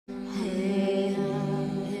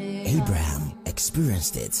Abraham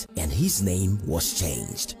experienced it and his name was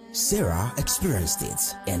changed. Sarah experienced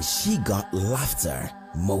it and she got laughter.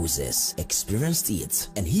 Moses experienced it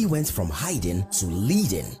and he went from hiding to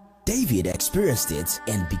leading. David experienced it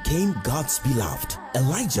and became God's beloved.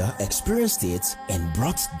 Elijah experienced it and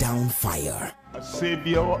brought down fire. A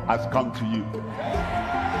Savior has come to you.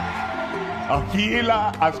 A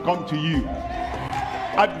healer has come to you.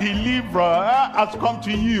 A deliverer has come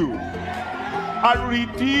to you. A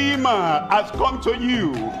redeemer has come to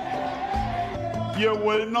you. You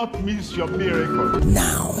will not miss your miracle.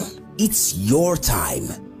 Now, it's your time.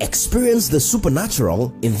 Experience the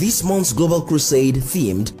supernatural in this month's Global Crusade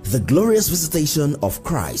themed The Glorious Visitation of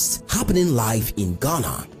Christ, happening live in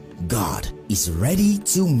Ghana. God is ready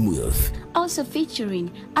to move. Also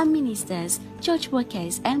featuring our ministers, church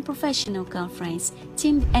workers, and professional conference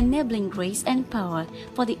team enabling grace and power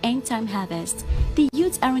for the end time harvest. The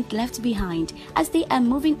youth aren't left behind as they are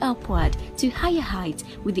moving upward to higher heights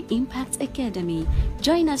with the Impact Academy.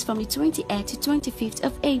 Join us from the 28th to 25th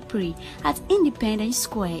of April at Independence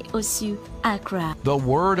Square, Osu, Accra. The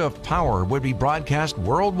word of power would be broadcast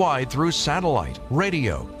worldwide through satellite,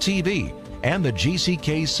 radio, TV, and the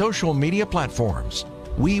GCK social media platforms.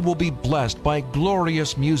 We will be blessed by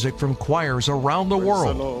glorious music from choirs around the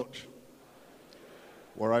world. Praise the Lord.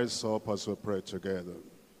 We'll rise up as we pray together.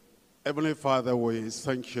 Heavenly Father, we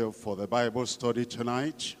thank you for the Bible study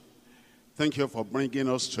tonight. Thank you for bringing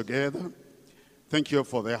us together. Thank you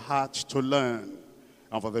for the heart to learn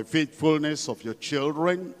and for the faithfulness of your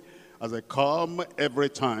children as they come every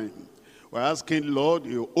time. We're asking, Lord,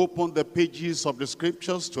 you open the pages of the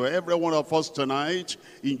scriptures to every one of us tonight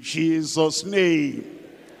in Jesus' name.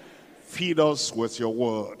 Feed us with your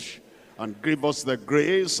word and give us the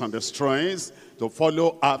grace and the strength to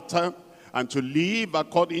follow after and to live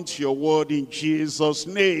according to your word in Jesus'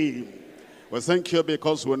 name. We thank you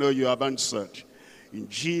because we know you have answered. In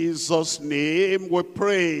Jesus' name we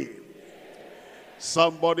pray.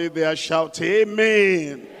 Somebody there shout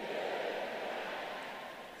amen.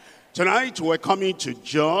 Tonight we're coming to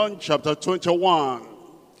John chapter 21.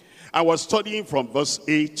 I was studying from verse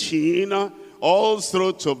 18 all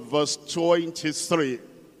through to verse 23.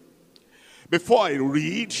 Before I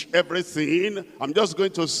read everything, I'm just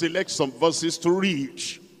going to select some verses to read.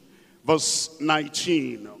 Verse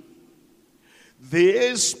 19.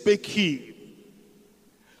 This spake he,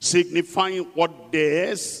 signifying what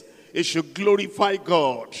death it should glorify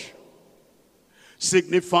God.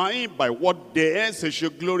 Signifying by what death he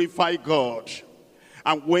should glorify God.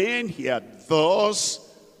 And when he had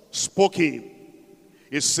thus spoken,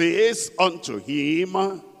 he says unto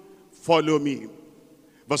him, follow me.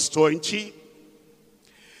 Verse 20.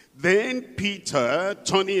 Then Peter,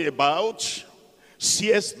 turning about,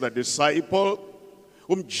 sees the disciple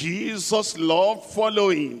whom Jesus loved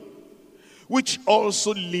following, which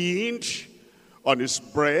also leaned on his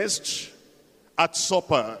breast at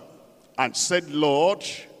supper, and said, Lord,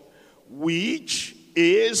 which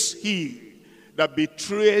is he that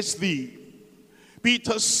betrays thee?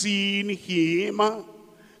 Peter, seeing him,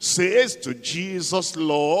 says to Jesus,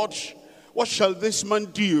 Lord, what shall this man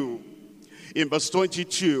do? In verse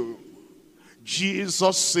 22,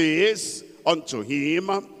 Jesus says unto him,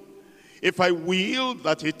 if I will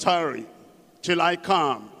that he tarry till I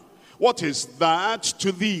come, what is that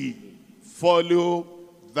to thee? Follow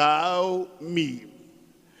thou me.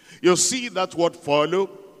 You see that word follow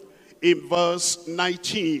in verse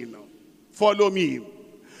 19. Follow me.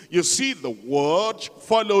 You see the word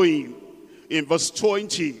following in verse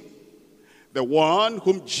 20. The one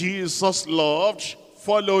whom Jesus loved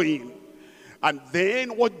following. And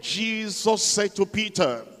then what Jesus said to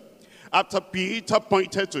Peter. After Peter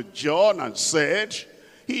pointed to John and said,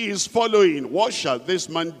 he is following. What shall this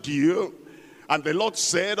man do? And the Lord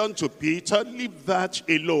said unto Peter, leave that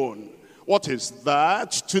alone. What is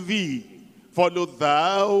that to thee? Follow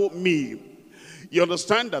thou me. You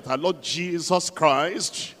understand that our Lord Jesus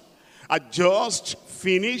Christ had just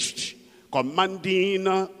finished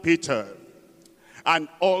commanding Peter and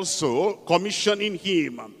also commissioning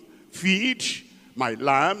him. Feed my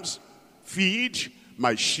lambs, feed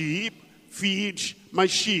my sheep, feed my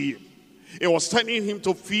sheep. He was telling him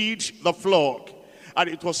to feed the flock. And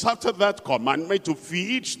it was after that commandment to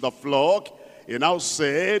feed the flock, he now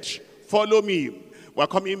said, follow me. We're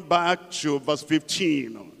coming back to verse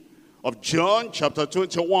 15 of John chapter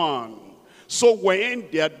 21. So when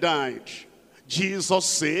they had died, Jesus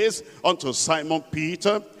says unto Simon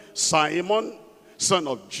Peter, Simon, son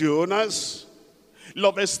of Jonas,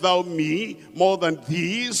 lovest thou me more than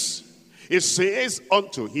these? He says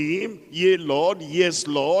unto him, yea, Lord, yes,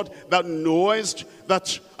 Lord, thou knowest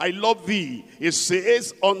that I love thee. He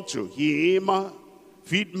says unto him,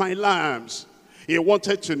 feed my lambs. He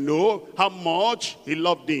wanted to know how much he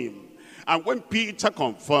loved him. And when Peter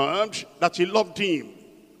confirmed that he loved him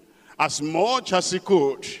as much as he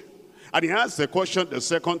could, and he asked the question the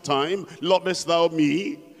second time, lovest thou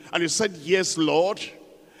me? And he said, yes, Lord.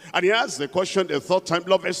 And he asked the question the third time,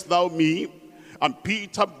 lovest thou me? And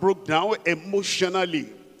Peter broke down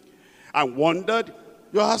emotionally and wondered,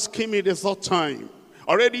 you're asking me the third time.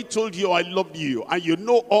 Already told you I loved you, and you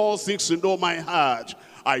know all things, you know my heart.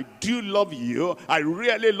 I do love you. I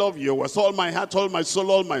really love you with all my heart, all my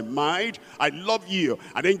soul, all my mind. I love you.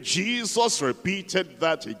 And then Jesus repeated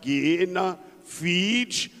that again.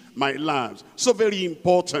 Feed my lambs. So very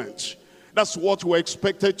important. That's what we're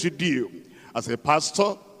expected to do. As a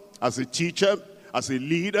pastor, as a teacher, as a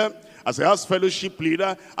leader, as a house fellowship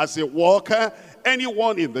leader, as a worker,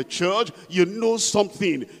 anyone in the church, you know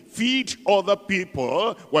something. Feed other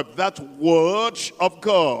people with that word of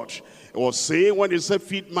God. It was saying when he said,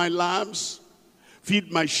 feed my lambs,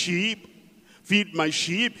 feed my sheep, feed my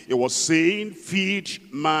sheep. It was saying,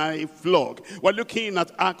 feed my flock. We're looking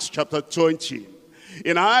at Acts chapter 20.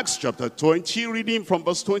 In Acts chapter 20, reading from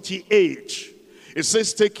verse 28, it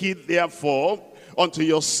says, take heed therefore unto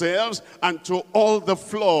yourselves and to all the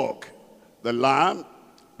flock, the lamb,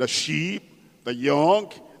 the sheep, the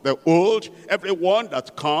young, the old, everyone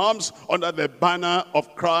that comes under the banner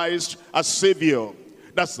of Christ as Savior.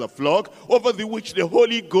 That's the flock over the which the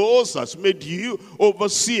Holy Ghost has made you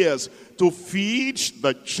overseers to feed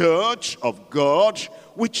the church of God,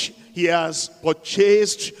 which he has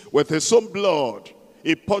purchased with his own blood.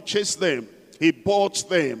 He purchased them. He bought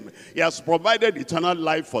them. He has provided eternal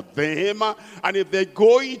life for them. And if they're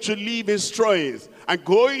going to live in strength and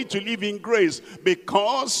going to live in grace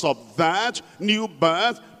because of that new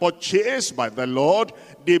birth purchased by the Lord,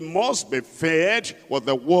 they must be fed with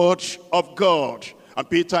the word of God. And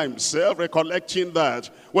Peter himself, recollecting that,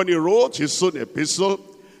 when he wrote his own epistle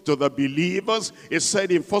to the believers, he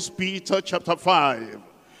said in 1 Peter chapter 5,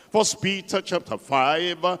 1 Peter chapter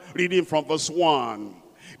 5, reading from verse 1,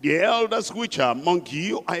 the elders which are among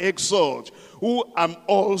you I exhort, who am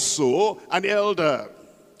also an elder,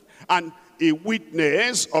 and a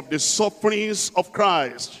witness of the sufferings of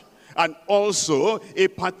Christ, and also a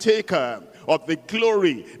partaker of the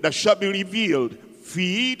glory that shall be revealed.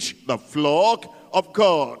 Feed the flock of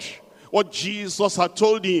God. What Jesus had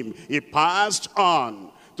told him, he passed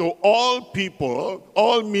on to all people,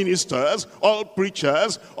 all ministers, all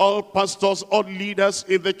preachers, all pastors, all leaders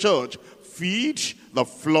in the church. Feed the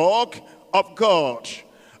flock of God.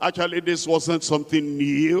 Actually, this wasn't something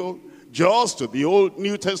new, just to the Old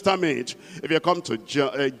New Testament. If you come to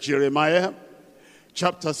Jeremiah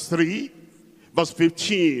chapter 3, verse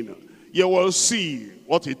 15, you will see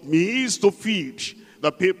what it means to feed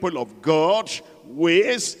the people of God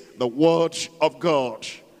with the word of God,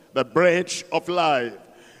 the bread of life.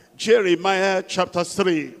 Jeremiah chapter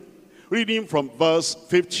 3, reading from verse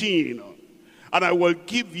 15. And I will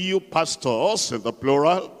give you pastors, in the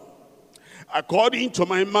plural, according to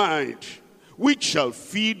my mind, which shall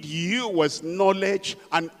feed you with knowledge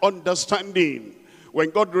and understanding. When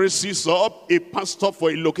God raises up a pastor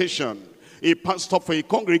for a location, a pastor for a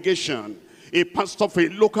congregation, a pastor for a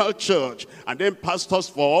local church, and then pastors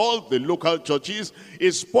for all the local churches,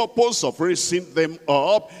 his purpose of raising them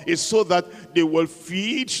up is so that they will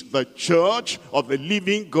feed the church of the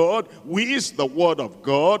living God with the word of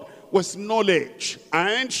God, with knowledge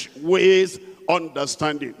and with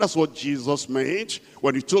understanding. That's what Jesus meant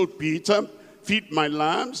when he told Peter, feed my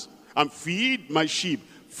lambs and feed my sheep.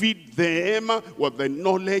 Feed them with the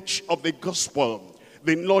knowledge of the gospel,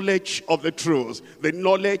 the knowledge of the truth, the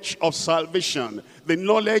knowledge of salvation, the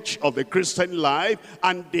knowledge of the Christian life,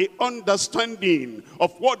 and the understanding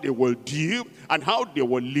of what they will do and how they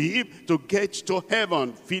will live to get to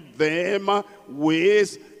heaven. Feed them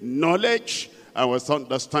with knowledge and with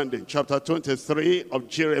understanding. Chapter 23 of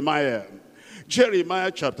Jeremiah.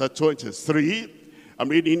 Jeremiah chapter 23, I'm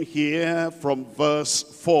reading here from verse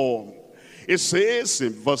 4. It says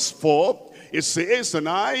in verse 4, it says, and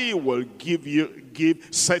I will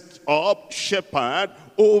set up shepherd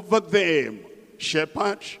over them.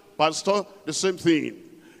 Shepherd, pastor, the same thing.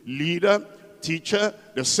 Leader, teacher,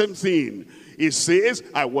 the same thing. It says,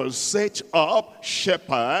 I will set up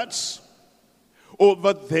shepherds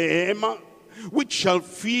over them, which shall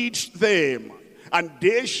feed them, and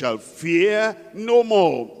they shall fear no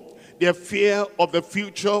more. Their fear of the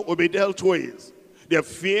future will be dealt with. Their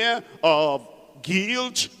fear of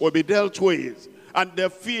guilt will be dealt with. And the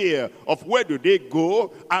fear of where do they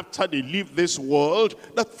go after they leave this world,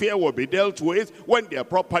 that fear will be dealt with when they are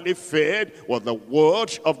properly fed with the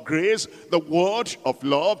word of grace, the word of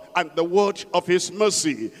love, and the word of his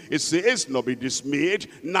mercy. It says, "Nor be dismayed,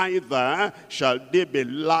 neither shall they be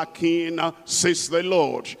lacking, says the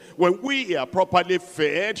Lord." When we are properly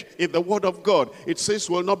fed in the word of God, it says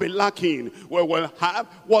we'll not be lacking. We will have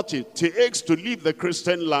what it takes to live the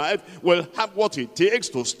Christian life. We'll have what it takes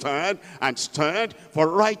to stand and stand for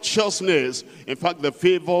righteousness. In fact, the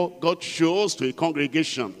favor God shows to a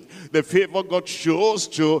congregation, the favor God shows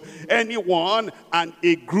to anyone and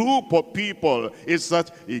a group of people, is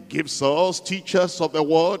that he gives us teachers of the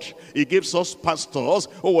word. He gives us pastors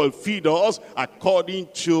who will feed us according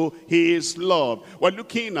to his love. We're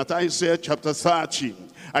looking at Isaiah chapter 30.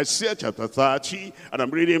 Isaiah chapter 30, and I'm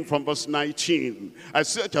reading from verse 19.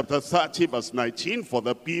 Isaiah chapter 30, verse 19, "For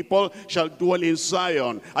the people shall dwell in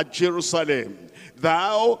Zion at Jerusalem.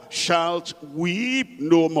 Thou shalt weep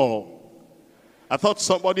no more." I thought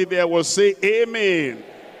somebody there will say amen.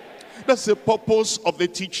 That's the purpose of the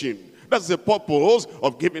teaching. That's the purpose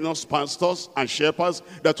of giving us pastors and shepherds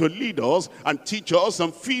that will lead us and teach us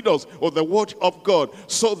and feed us with the word of God,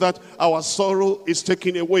 so that our sorrow is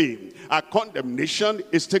taken away, our condemnation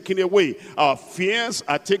is taken away, our fears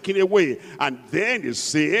are taken away. And then it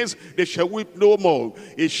says, "They shall weep no more.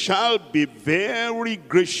 It shall be very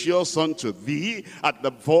gracious unto thee at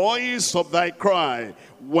the voice of thy cry.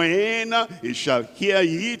 When he shall hear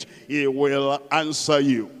it, he will answer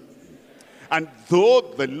you. And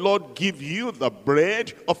though the Lord give you the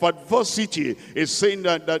bread of adversity," is saying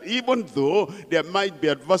that even though there might be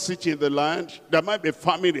adversity in the land, there might be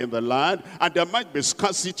famine in the land, and there might be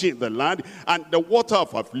scarcity in the land, and the water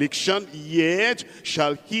of affliction, yet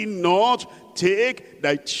shall he not take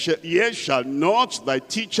thy, yet shall not thy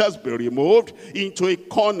teachers be removed into a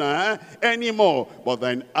corner anymore, but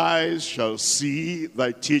thine eyes shall see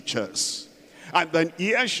thy teachers. And thine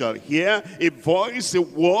ear shall hear a voice, a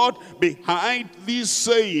word behind thee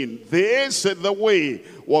saying, "This is the way,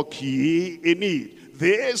 walk ye in it."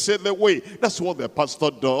 This is the way. That's what the pastor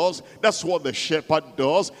does. That's what the shepherd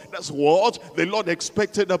does. That's what the Lord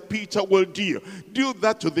expected that Peter will do. Do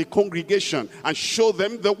that to the congregation and show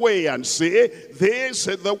them the way and say, "This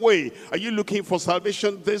is the way." Are you looking for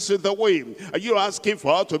salvation? This is the way. Are you asking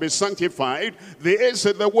for how to be sanctified? This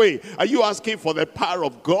is the way. Are you asking for the power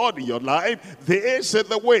of God in your life? This is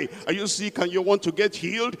the way. Are you sick and you want to get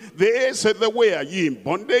healed? This is the way. Are you in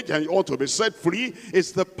bondage and you want to be set free? It's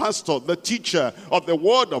the pastor, the teacher of the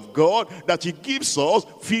word of God, that he gives us,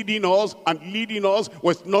 feeding us and leading us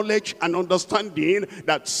with knowledge and understanding,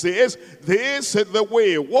 that says, "This is the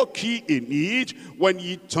way, walk ye in it, when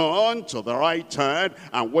ye turn to the right hand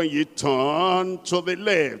and when ye turn to the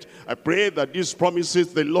left." I pray that these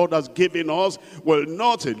promises the Lord has given us will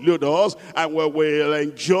not elude us, and we will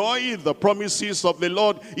enjoy the promises of the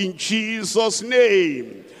Lord in Jesus'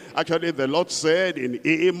 name. Actually, the Lord said in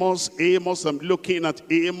Amos, I'm looking at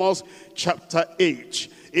Amos chapter 8.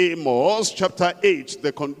 Amos chapter 8,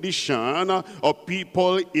 the condition of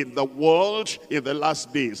people in the world in the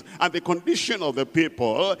last days, and the condition of the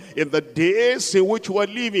people in the days in which we're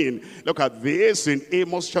living. Look at this in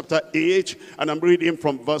Amos chapter 8, and I'm reading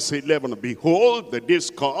from verse 11. "Behold, the days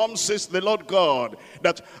come, says the Lord God,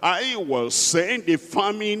 that I will send a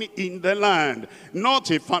famine in the land, not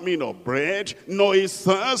a famine of bread, nor a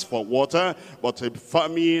thirst for water, but a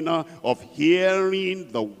famine of hearing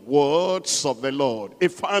the words of the Lord."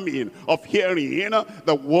 A famine of hearing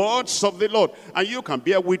the words of the Lord. And you can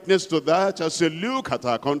bear witness to that as you look at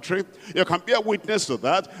our country. You can bear witness to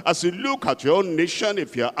that as you look at your own nation.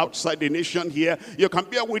 If you're outside the nation here, you can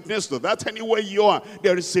bear witness to that anywhere you are.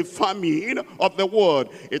 There is a famine of the word.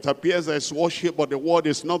 It appears there's worship, but the word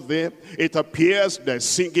is not there. It appears there's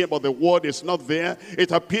singing, but the word is not there.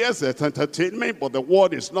 It appears there's entertainment, but the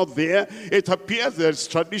word is not there. It appears there's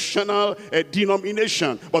traditional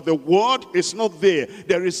denomination, but the word is not there.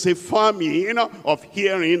 There is a famine of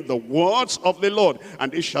hearing the words of the Lord,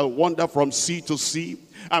 and they shall wander from sea to sea,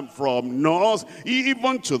 and from north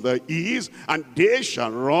even to the east, and they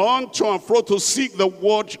shall run to and fro to seek the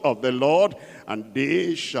word of the Lord, and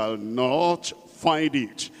they shall not find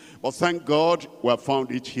it. But thank God we have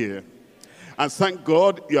found it here, and thank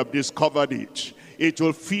God you have discovered it. It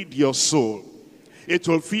will feed your soul. It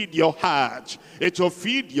will feed your heart. It will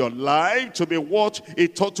feed your life to be what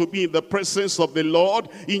it ought to be in the presence of the Lord,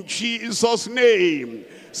 in Jesus' name.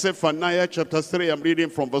 Zephaniah chapter 3, I'm reading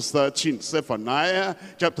from verse 13. Zephaniah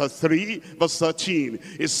chapter 3, verse 13.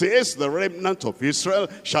 It says, "The remnant of Israel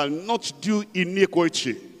shall not do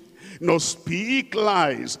iniquity. nor speak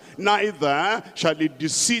lies, neither shall a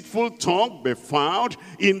deceitful tongue be found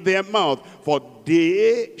in their mouth, for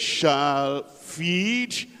they shall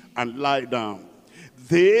feed and lie down.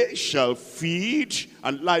 They shall feed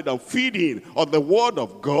and lie down. Feeding on the word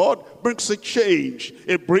of God brings a change.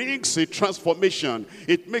 It brings a transformation.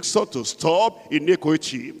 It makes us to stop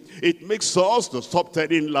iniquity. It makes us to stop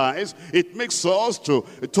telling lies. It makes us to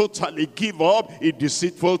totally give up a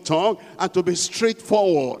deceitful tongue and to be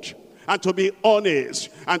straightforward and to be honest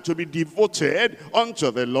and to be devoted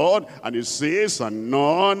unto the Lord. And it says, and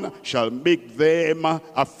none shall make them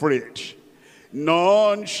afraid.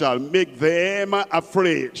 None shall make them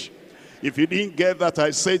afraid. If you didn't get that,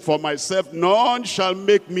 I said for myself, none shall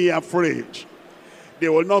make me afraid. They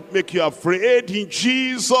will not make you afraid in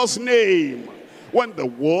Jesus' name. When the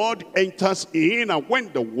word enters in and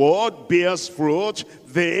when the word bears fruit,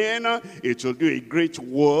 then it will do a great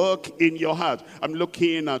work in your heart. I'm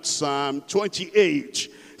looking at Psalm 28.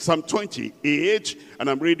 Psalm 28, and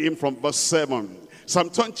I'm reading from verse 7. Psalm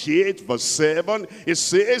 28 verse 7, it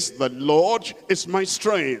says, the Lord is my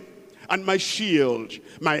strength and my shield.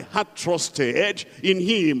 My heart trusted in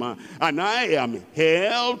him, and I am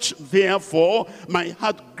helped. Therefore, my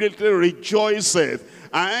heart greatly rejoiceth,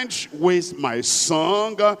 and with my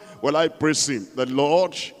song will I praise him. The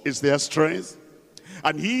Lord is their strength,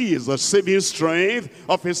 and he is the saving strength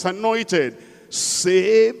of his anointed.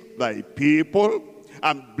 Save thy people,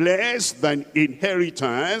 and bless thine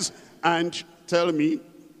inheritance, and tell me,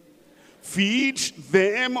 feed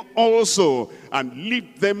them also and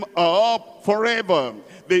lift them up forever.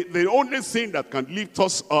 The only thing that can lift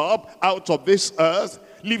us up out of this earth,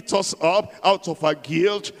 lift us up out of our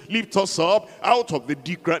guilt, lift us up out of the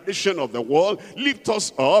degradation of the world, lift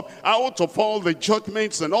us up out of all the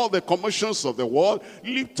judgments and all the commotions of the world,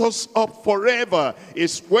 lift us up forever,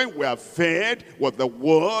 is when we are fed with the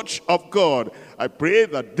word of God. I pray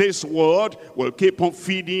that this word will keep on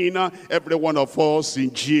feeding every one of us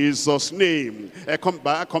in Jesus' name. Come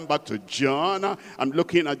back to John. I'm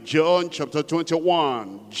looking at John chapter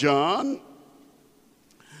 21. John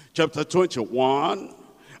chapter 21.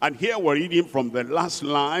 And here we're reading from the last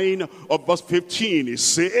line of verse 15. It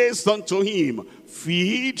says unto him,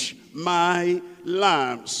 feed my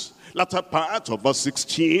lambs. Latter part of verse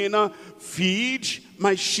 16, feed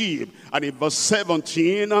my sheep. And in verse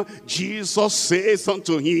 17, Jesus says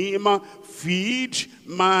unto him, feed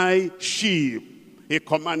my sheep. He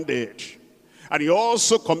commanded. And he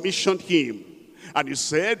also commissioned him. And he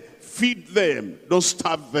said, feed them, don't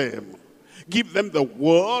starve them. Give them the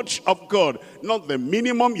word of God, not the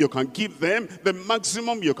minimum you can give them, the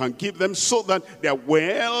maximum you can give them, so that they are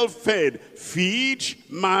well fed. Feed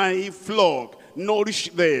my flock, nourish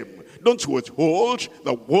them. Don't withhold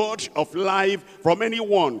the word of life from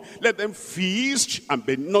anyone. Let them feast and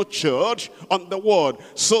be nurtured on the word,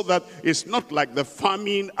 so that it's not like the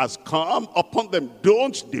famine has come upon them.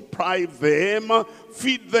 Don't deprive them.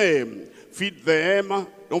 Feed them. Feed them.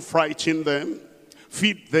 Don't frighten them.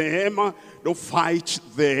 Feed them. Don't fight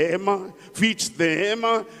them. Feed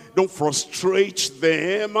them. Don't frustrate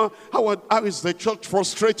them. How is the church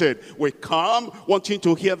frustrated? We come wanting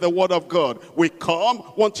to hear the word of God. We come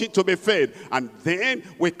wanting to be fed. And then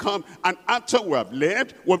we come, and after we have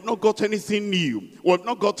left, we've not got anything new. We've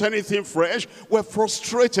not got anything fresh. We're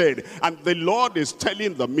frustrated. And the Lord is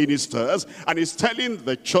telling the ministers, and he's telling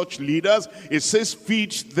the church leaders, he says,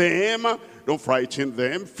 feed them. Don't frighten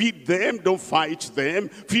them. Feed them. Don't fight them.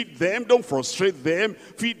 Feed them. Don't frustrate them.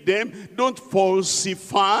 Feed them. Don't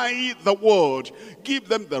falsify the word. Give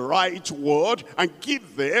them the right word and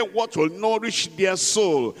give them what will nourish their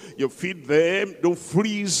soul. You feed them. Don't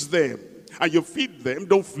freeze them. And you feed them,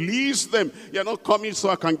 don't fleece them. You're not coming so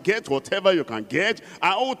I can get whatever you can get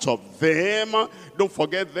out of them. Don't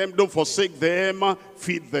forget them. Don't forsake them.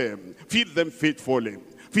 Feed them. Feed them faithfully.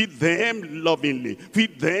 Feed them lovingly.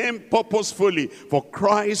 Feed them purposefully for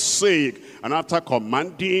Christ's sake. And after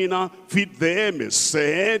commanding, feed them, he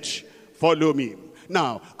said, follow me.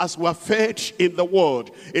 Now, as we are fed in the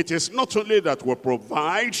word, it is not only that we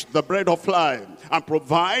provide the bread of life and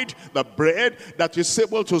provide the bread that is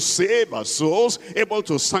able to save our souls, able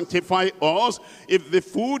to sanctify us. If the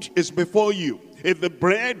food is before you, if the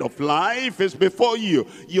bread of life is before you,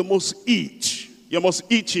 you must eat. You must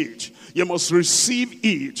eat it. You must receive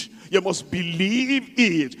it. You must believe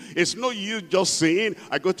it. It's no use just saying,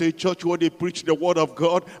 I go to a church where they preach the word of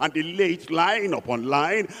God and they lay it line upon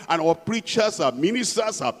line, and our preachers, our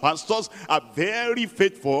ministers, our pastors are very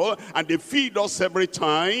faithful and they feed us every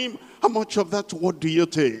time. How much of that word do you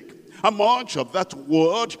take? How much of that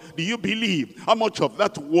word do you believe? How much of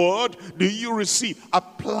that word do you receive?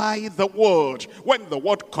 Apply the word. When the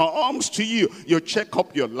word comes to you, you check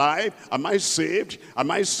up your life. Am I saved?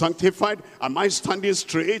 Am I sanctified? Am I standing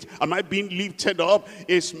straight? Am I being lifted up?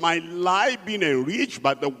 Is my life being enriched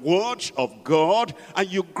by the word of God?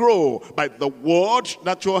 And you grow by the word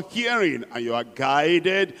that you are hearing, and you are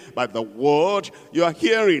guided by the word you are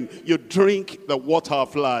hearing. You drink the water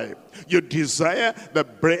of life. You desire the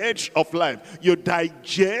bread of life. You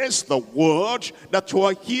digest the word that you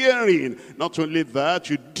are hearing. Not only that,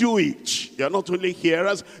 you do it. You are not only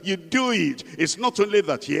hearers, you do it. It's not only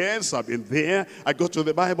that, yes, I've been there, I go to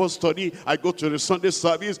the Bible study, I go to the Sunday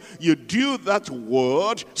service. You do that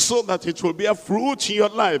word so that it will bear fruit in your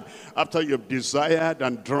life. After you've desired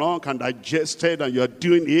and drunk and digested and you're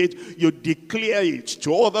doing it, you declare it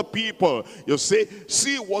to other people. You say,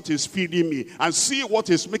 see what is feeding me, and see what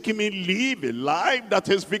is making me live a life that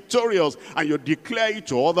is victorious. And you declare it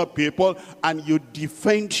to other people, and you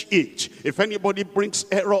defend it. If anybody brings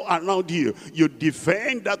error around you, you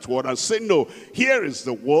defend that word and say, no, here is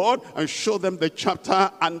the word, and show them the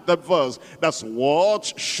chapter and the verse. That's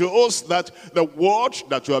what shows that the word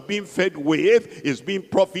that you are being fed with is being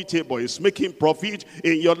profitable, is making profit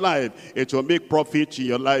in your life. It will make profit in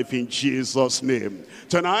your life in Jesus' name.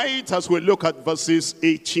 Tonight, as we look at verses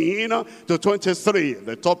 18 to 23,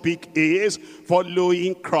 the topic is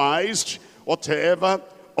following Christ, whatever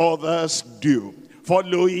others do.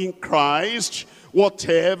 Following Christ,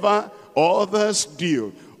 whatever others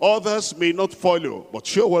do. Others may not follow,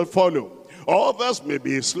 but you will follow. Others may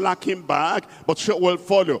be slacking back, but you will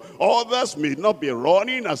follow. Others may not be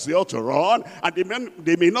running as they ought to run, and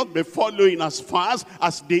they may not be following as fast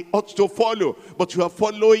as they ought to follow. But you are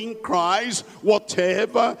following Christ,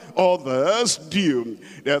 whatever others do.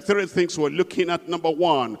 There are three things we're looking at. Number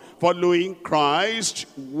one, following Christ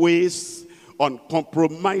with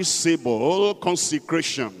uncompromisable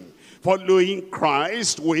consecration. Following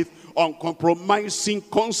Christ with uncompromising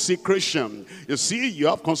consecration. You see, you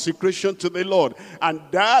have consecration to the Lord, and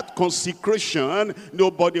that consecration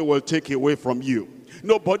nobody will take away from you.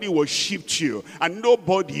 Nobody will shift you, and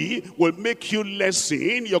nobody will make you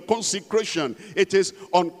lessen your consecration. It is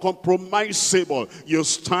uncompromisable. You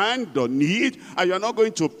stand on it, and you're not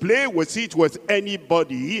going to play with it with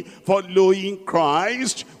anybody. Following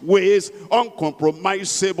Christ with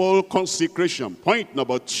uncompromisable consecration. Point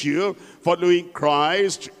number two, following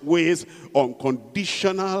Christ with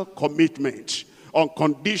unconditional commitment.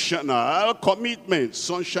 Unconditional commitment.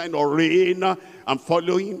 Sunshine or rain, I'm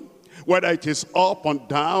following. Whether it is up and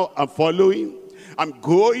down, I'm following. I'm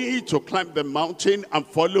going to climb the mountain, I'm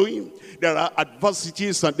following. There are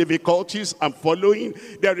adversities and difficulties, I'm following.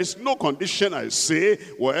 There is no condition I say,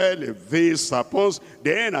 well, if this happens,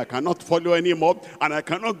 then I cannot follow anymore, and I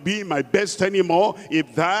cannot be my best anymore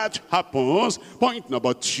if that happens. Point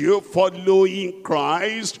number two, following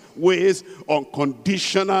Christ with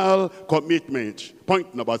unconditional commitment.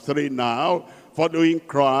 Point number three now, following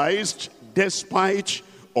Christ despite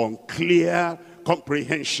unclear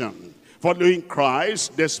comprehension. Following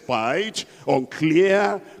Christ despite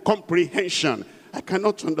unclear comprehension. I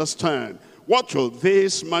cannot understand. What will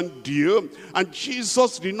this man do? And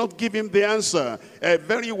Jesus did not give him the answer.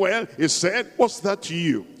 Very well, he said, what's that to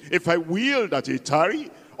you? If I will that he tarry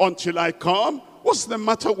until I come, what's the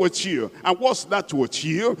matter with you? And what's that with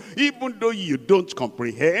you? Even though you don't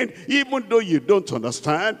comprehend, even though you don't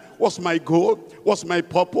understand, what's my goal? What's my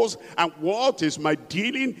purpose? And what is my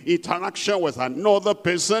dealing, interaction with another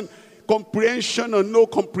person? Comprehension or no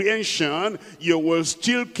comprehension, you will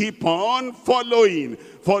still keep on following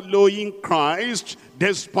Christ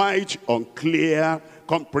despite unclear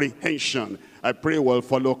comprehension. I pray we'll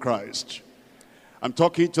follow Christ. I'm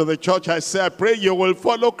talking to the church. I say, I pray you will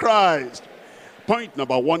follow Christ. Point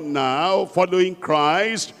number one now, following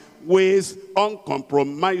Christ with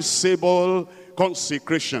uncompromisable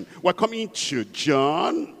consecration. We're coming to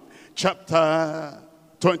John chapter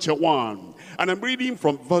 21. And I'm reading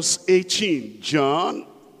from verse 18. John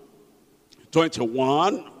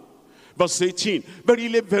 21, verse 18.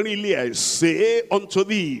 Verily, verily, I say unto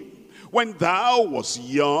thee, when thou wast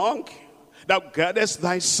young, thou gathest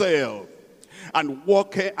thyself, and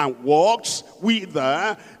walked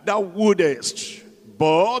whither thou wouldest.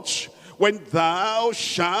 But when thou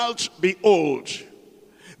shalt be old,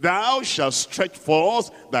 thou shalt stretch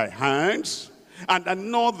forth thy hands, and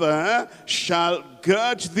another shall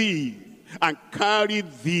gird thee, and carry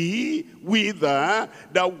thee whither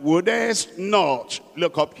thou wouldest not.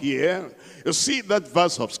 Look up here. You see that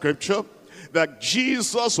verse of scripture? that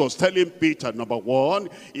Jesus was telling Peter, number one,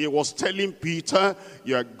 he was telling Peter,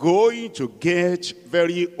 you are going to get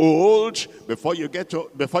very old before you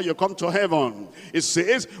come to heaven. It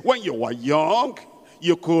says, when you were young,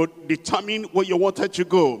 you could determine where you wanted to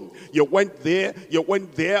go. You went there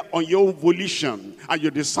on your own volition. And you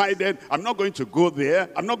decided, I'm not going to go there,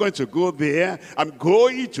 I'm not going to go there, I'm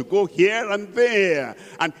going to go here and there.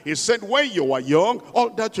 And he said, when you were young, all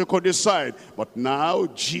that you could decide. But now,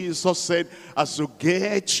 Jesus said, as you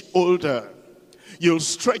get older, you'll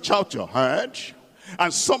stretch out your hand,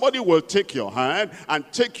 and somebody will take your hand and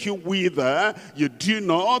take you whither you do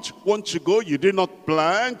not want to go, you did not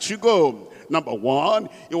plan to go. Number one,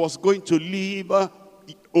 he was going to live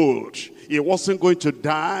old. He wasn't going to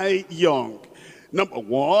die young. Number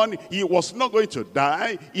one, he was not going to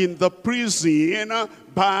die in the prison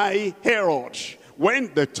by Herod.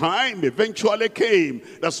 When the time eventually came,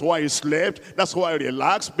 that's why he slept, that's why he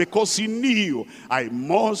relaxed, because he knew, I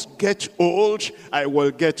must get old, I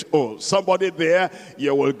will get old. Somebody there,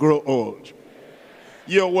 you will grow old.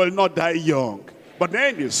 You will not die young. But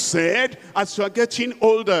then he said, as you are getting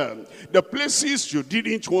older, the places you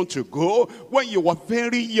didn't want to go when you were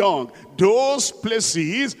very young, those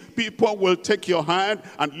places, people will take your hand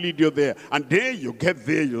and lead you there. And then you get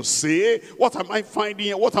there, you say, what am I finding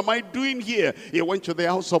here? What am I doing here? He went to the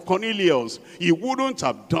house of Cornelius. He wouldn't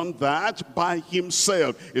have done that by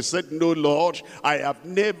himself. He said, no, Lord, I have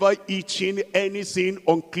never eaten anything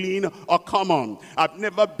unclean or common. I've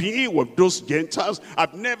never been with those Gentiles.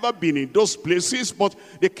 I've never been in those places, but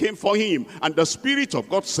they came for him. And the Spirit of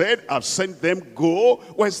God said, I've sent them, go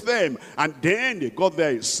with them. And then he got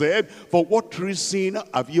there, he said, for what reason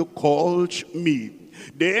have you called me?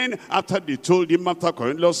 Then after they told him, after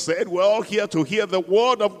Cornelius said, we're all here to hear the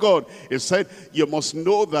word of God. He said, you must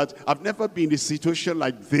know that I've never been in a situation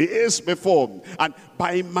like this before. And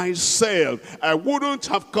by myself, I wouldn't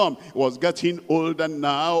have come. He was getting older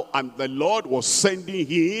now, and the Lord was sending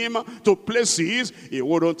him to places he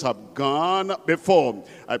wouldn't have gone before.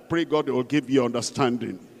 I pray God will give you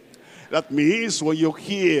understanding. That means when you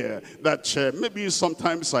hear that maybe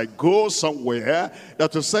sometimes I go somewhere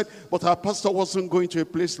that you said, but our pastor wasn't going to a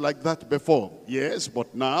place like that before. Yes,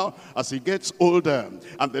 but now as he gets older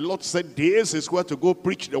and the Lord said this is where to go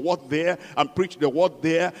preach the word there and preach the word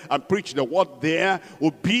there and preach the word there,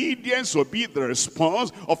 obedience will be the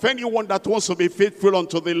response of anyone that wants to be faithful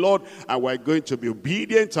unto the Lord, and we're going to be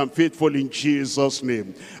obedient and faithful in Jesus'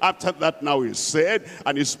 name. After that now he said,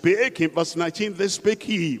 and he spake in verse 19, they spake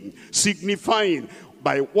he, signifying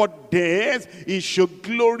by what death he should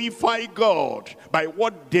glorify God. By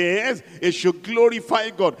what death he should glorify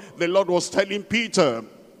God. The Lord was telling Peter,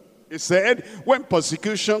 he said, when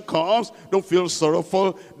persecution comes, don't feel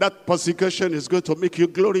sorrowful. That persecution is going to make you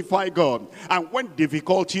glorify God. And when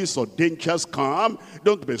difficulties or dangers come,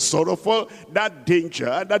 don't be sorrowful. That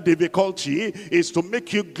danger, that difficulty is to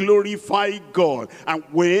make you glorify God. And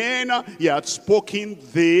when he had spoken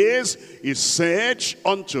this, he said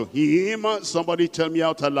unto him, somebody tell me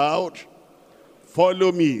out aloud,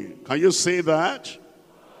 follow me. Can you say that?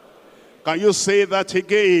 Can you say that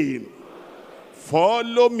again?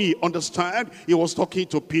 Follow me. Understand? He was talking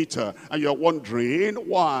to Peter. And you're wondering,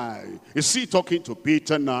 why? Is he talking to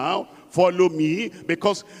Peter now? Follow me.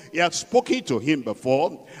 Because he had spoken to him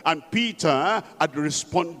before. And Peter had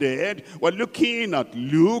responded. We're looking at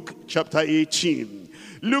Luke chapter 18.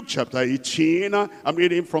 Luke chapter 18, I'm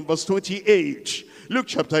reading from verse 28. Luke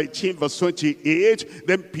chapter 18, verse 28.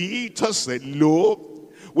 Then Peter said, lo,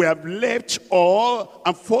 we have left all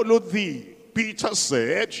and followed thee. Peter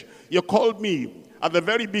said, you called me at the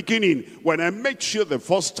very beginning, when I met you the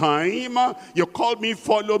first time, you called me,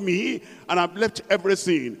 follow me, and I've left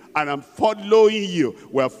everything, and I'm following you.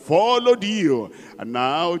 We have followed you. And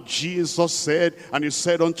now Jesus said, and he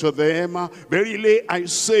said unto them, verily I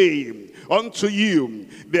say unto you,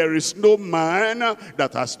 there is no man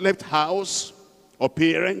that has left house, or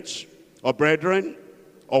parents, or brethren,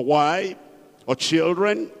 or wife, or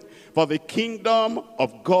children, for the kingdom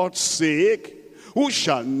of God's sake, who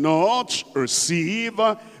shall not receive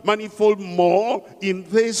manifold more in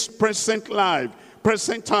this present life,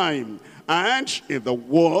 present time, and in the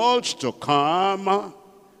world to come,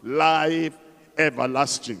 life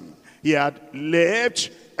everlasting. He had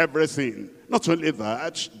left everything. Not only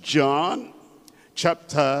that, John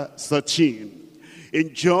chapter 13.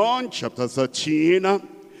 In John chapter 13,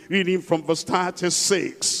 reading from verse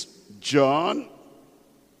 36, John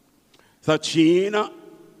 13,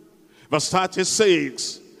 verse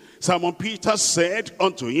 36, Simon Peter said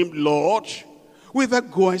unto him, Lord, whither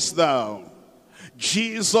goest thou?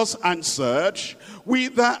 Jesus answered,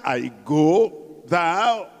 whither I go,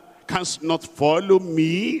 thou canst not follow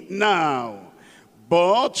me now,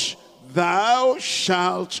 but thou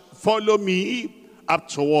shalt follow me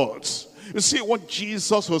afterwards. You see what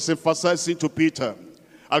Jesus was emphasizing to Peter.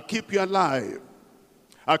 I'll keep you alive.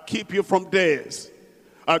 I'll keep you from death.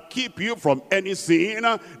 I'll keep you from anything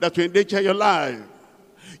that will endanger your life.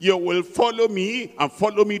 You will follow me and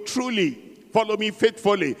follow me truly. Follow me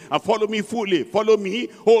faithfully and follow me fully. Follow me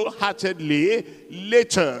wholeheartedly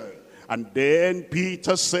later. And then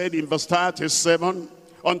Peter said in verse 37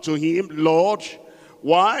 unto him, Lord,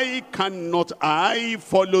 why cannot I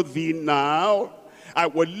follow thee now? I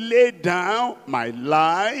will lay down my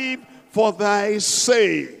life for thy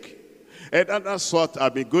sake. And that's what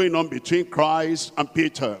I've been going on between Christ and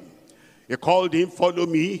Peter. He called him, follow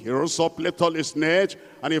me. He rose up, left all his net,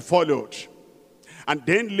 and he followed. And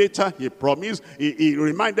then later he promised, he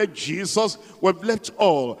reminded Jesus, we've left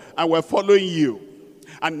all and we're following you.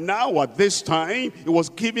 And now at this time, he was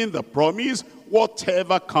giving the promise,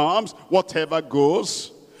 whatever comes, whatever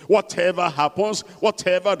goes, whatever happens,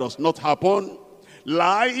 whatever does not happen,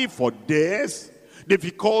 life or death,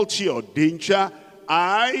 difficulty or danger,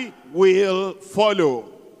 I will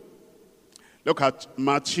follow. Look at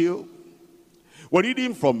Matthew. We're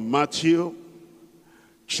reading from Matthew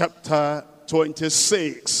chapter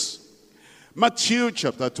 26. Matthew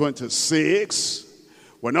chapter 26.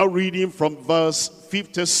 We're now reading from verse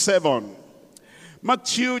 57.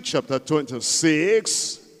 Matthew chapter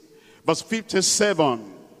 26, verse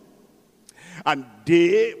 57. And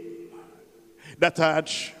they that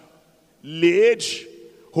had laid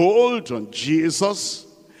hold on Jesus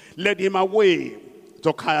led him away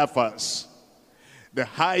to Caiaphas, the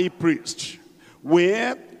high priest,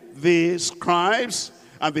 where the scribes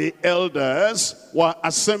and the elders were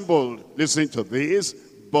assembled. Listen to this.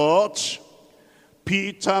 But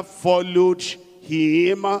Peter followed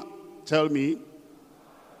him. Tell me.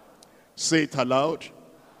 Say it aloud.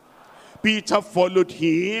 Peter followed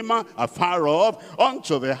him afar off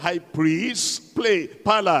unto the high priest's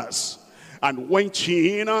palace, and went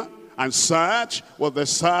in and sat with the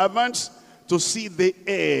servants to see the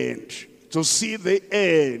end. To see the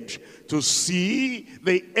end. To see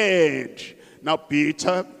the end. Now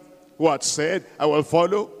Peter, who had said, I will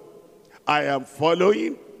follow, I am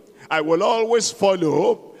following, I will always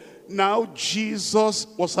follow. Now Jesus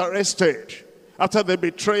was arrested after the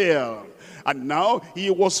betrayal. And now he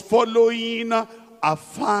was following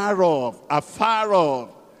afar off, afar off.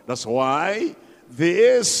 That's why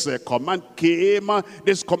this command came,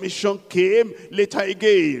 this commission came later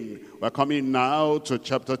again. We're coming now to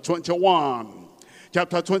chapter 21.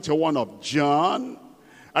 Chapter 21 of John.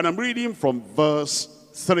 And I'm reading from verse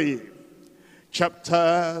 3.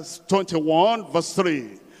 Chapter 21, verse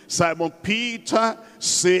 3. Simon Peter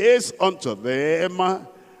says unto them,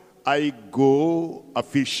 I go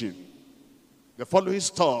a-fishing. The following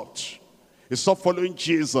stopped. He stopped following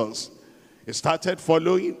Jesus. He started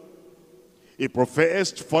following. He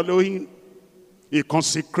professed following. He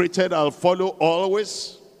consecrated, I'll follow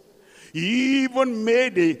always. He even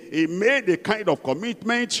made a kind of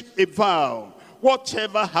commitment, a vow.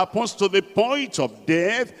 Whatever happens to the point of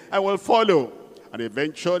death, I will follow. And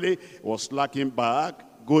eventually, he was slacking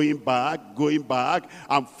back, going back,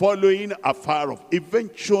 and following afar off.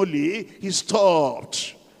 Eventually, he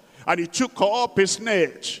stopped. And he took up his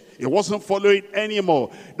net. He wasn't following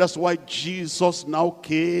anymore. That's why Jesus now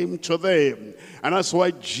came to them. And that's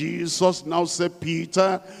why Jesus now said,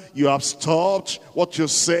 Peter, you have stopped what you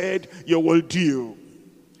said you will do.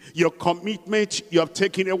 Your commitment you have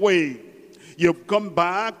taken away. You've gone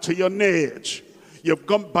back to your net. You've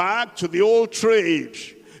gone back to the old trade.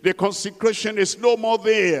 The consecration is no more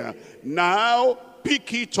there. Now,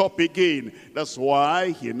 pick it up again. That's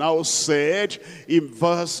why he now said in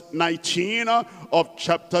verse 19 of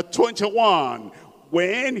chapter 21,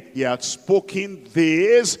 when he had spoken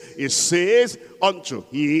this, he says unto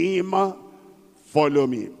him, follow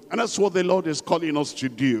me. And that's what the Lord is calling us to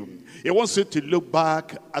do. He wants you to look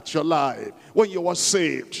back at your life when you were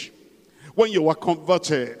saved, when you were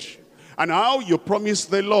converted, and how you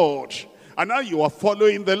promised the Lord, and how you are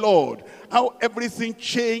following the Lord, how everything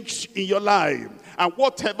changed in your life. And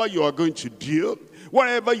whatever you are going to do,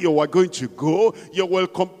 wherever you are going to go, you will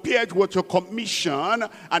compare it with your commission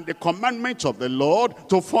and the commandment of the Lord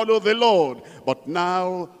to follow the Lord. But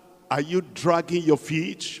now, are you dragging your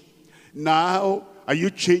feet? Now, are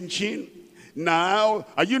you changing? Now,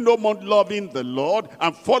 are you no more loving the Lord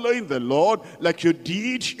and following the Lord like you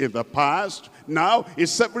did in the past? Now,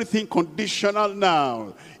 is everything conditional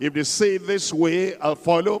now? If they say this way, I'll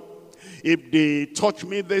follow. If they touch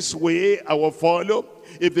me this way, I will follow.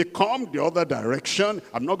 If they come the other direction,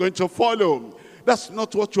 I'm not going to follow. That's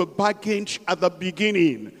not what you bargained at the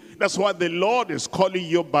beginning. That's why the Lord is calling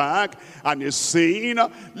you back and is saying,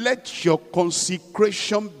 let your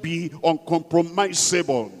consecration be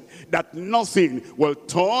uncompromisable. That nothing will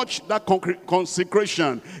touch that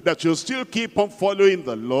consecration, that you'll still keep on following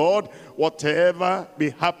the Lord, whatever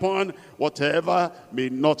may happen, whatever may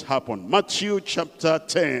not happen. Matthew chapter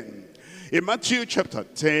 10. In Matthew chapter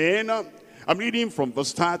 10, I'm reading from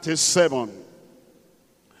verse 37.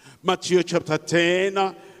 Matthew chapter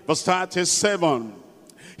 10, verse 37.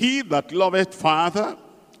 He that loveth father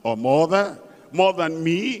or mother more than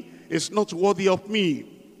me is not worthy of me.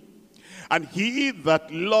 And he that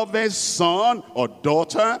loveth son or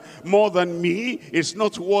daughter more than me is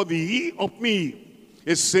not worthy of me.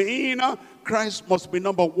 It's saying Christ must be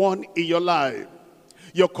number one in your life.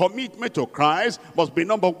 Your commitment to Christ must be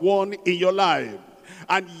number one in your life.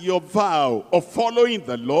 And your vow of following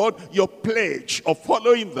the Lord, your pledge of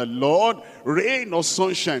following the Lord, rain or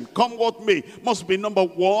sunshine, come what may, must be number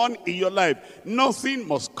one in your life. Nothing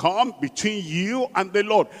must come between you and the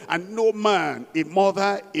Lord. And no man, a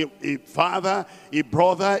mother, a father, a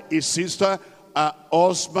brother, a sister, a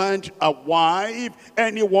husband, a wife,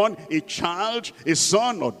 anyone, a child, a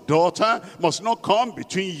son or daughter must not come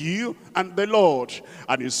between you and the Lord.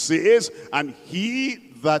 And it says, and he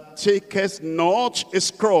that taketh not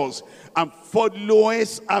his cross and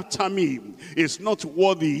followeth after me is not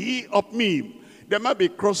worthy of me. There might be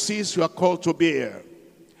crosses you are called to bear,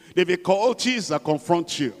 difficulties that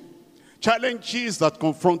confront you, challenges that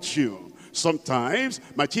confront you. Sometimes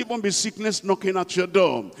might even be sickness knocking at your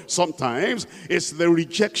door. Sometimes it's the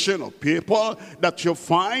rejection of people that you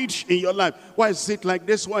find in your life. Why is it like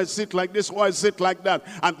this? Why is it like this? Why is it like that?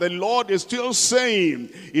 And the Lord is still saying,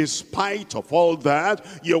 in spite of all that,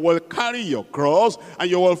 you will carry your cross and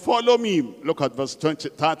you will follow me. Look at verse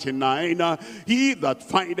 39. He that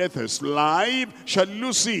findeth his life shall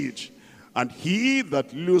lose it, and he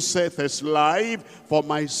that loseth his life for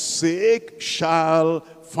my sake shall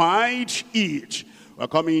find it. We're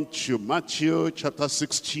coming to Matthew chapter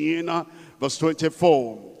 16, verse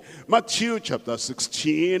 24. Matthew chapter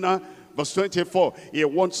 16, verse 24. He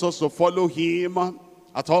wants us to follow him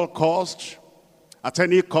at all cost, at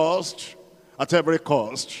any cost, at every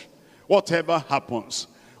cost. Whatever happens,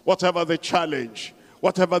 whatever the challenge,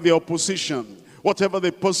 whatever the opposition, whatever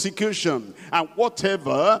the persecution, and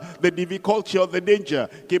whatever the difficulty or the danger,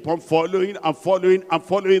 keep on following and following and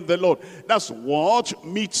following the Lord. That's what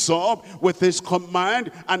meets up with his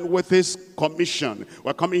command and with his commission.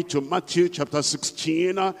 We're coming to Matthew chapter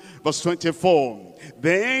 16, verse 24.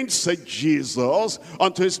 Then said Jesus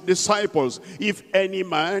unto his disciples, if any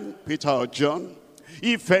man, Peter or John,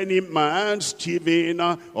 if any man, Stephen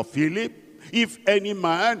or Philip, if any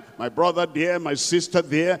man, my brother there, my sister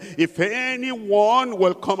there, if anyone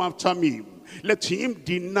will come after me, let him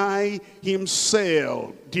deny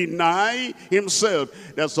himself. Deny himself.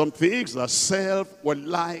 There are some things that self would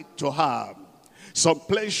like to have. Some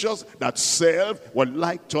pleasures that self would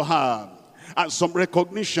like to have. And some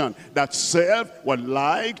recognition that self would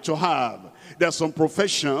like to have. There are some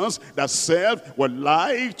professions that self would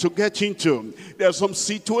like to get into. There are some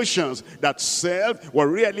situations that self will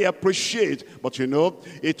really appreciate. But you know,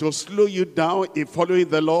 it will slow you down in following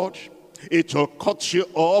the Lord. It will cut you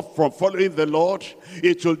off from following the Lord.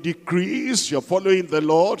 It will decrease your following the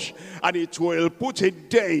Lord. And it will put a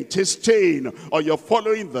dent, a stain on your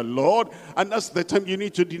following the Lord. And that's the time you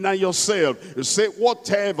need to deny yourself. You say,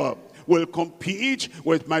 whatever will compete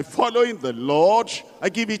with my following the Lord, I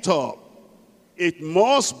give it up. It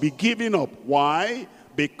must be given up. Why?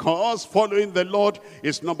 Because following the Lord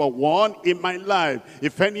is number one in my life.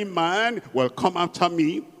 If any man will come after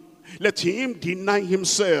me, let him deny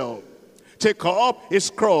himself, take up his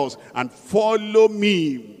cross, and follow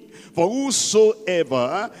me. For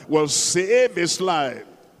whosoever will save his life,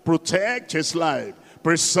 protect his life,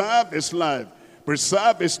 preserve his life,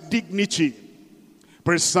 preserve his dignity,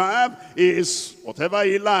 preserve his whatever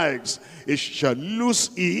he likes, he shall lose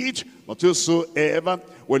it. But whosoever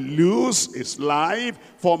will lose his life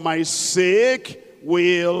for my sake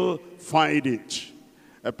will find it.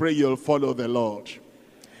 I pray you'll follow the Lord.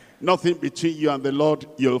 Nothing between you and the Lord,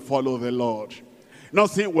 you'll follow the Lord.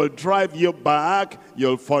 Nothing will drive you back,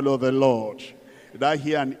 you'll follow the Lord. Did I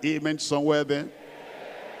hear an amen somewhere there?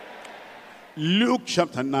 Luke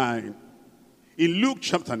chapter 9. In Luke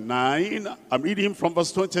chapter 9, I'm reading from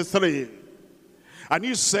verse 23. And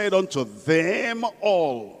he said unto them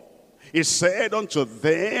all. He said unto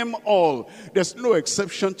them all. There's no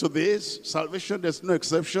exception to this. Salvation, there's no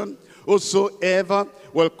exception. Whosoever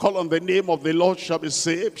will call on the name of the Lord shall be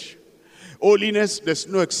saved. Holiness, there's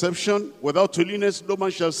no exception. Without holiness, no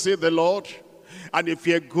man shall see the Lord. And if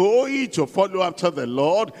you're going to follow after the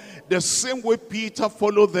Lord, the same way Peter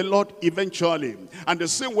followed the Lord eventually, and the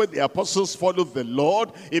same way the apostles followed the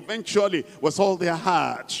Lord eventually, with all their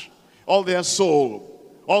heart, all their soul,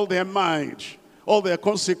 all their mind, all their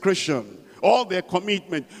consecration, all their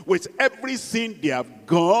commitment, with everything they have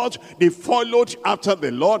got, they followed after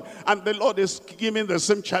the Lord. And the Lord is giving the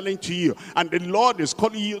same challenge to you, and the Lord is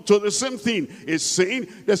calling you to the same thing. He's saying,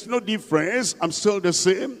 there's no difference, I'm still the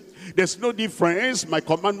same. There's no difference, my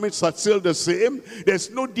commandments are still the same. There's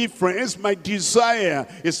no difference, my desire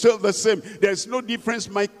is still the same. There's no difference,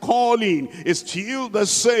 my calling is still the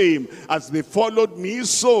same. As they followed me,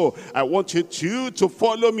 so I want you to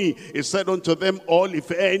follow me. He said unto them all, if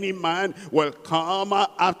any man will come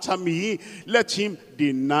after me, let him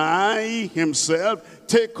deny himself,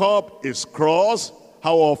 take up his cross.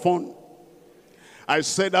 How often? I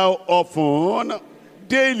said, how often?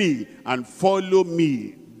 Daily, and follow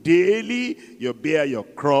me. Daily, you bear your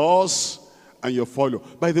cross and you follow.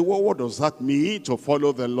 By the way, what does that mean, to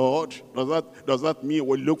follow the Lord? Does that mean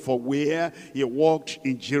we look for where he walked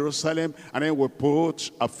in Jerusalem and then we put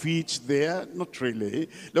our feet there? Not really.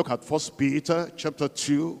 Look at 1 Peter chapter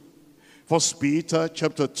 2. 1 Peter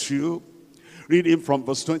chapter 2. Reading from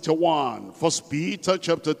verse 21. 1 Peter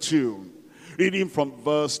chapter 2. Reading from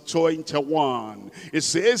verse 21. It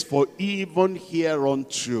says, for even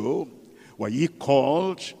hereunto were ye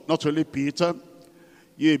called, not only Peter,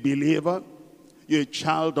 you're a believer, you're a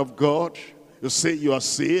child of God, you say you are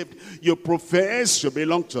saved, you profess you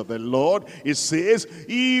belong to the Lord. It says,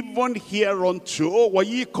 even hereunto were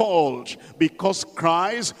ye called, because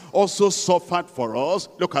Christ also suffered for us.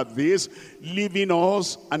 Look at this, leaving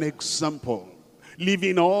us an example.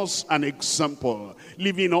 Leaving us an example.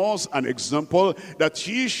 Leaving us an example that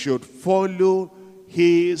ye should follow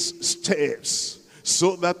his steps.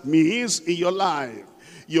 So that means in your life,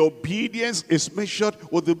 your obedience is measured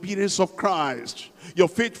with the obedience of Christ. Your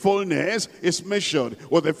faithfulness is measured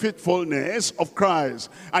with the faithfulness of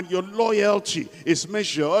Christ. And your loyalty is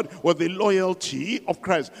measured with the loyalty of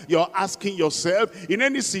Christ. You're asking yourself, in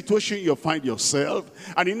any situation you find yourself,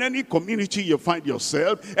 and in any community you find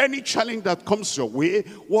yourself, any challenge that comes your way,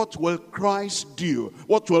 what will Christ do?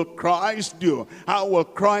 What will Christ do? How will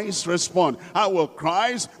Christ respond? How will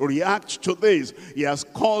Christ react to this? He has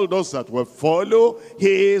called us that will follow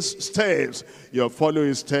his steps. You'll follow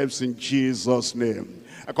his steps in Jesus' name.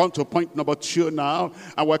 I come to point number 2 now,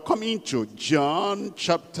 and we're coming to John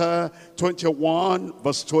chapter 21,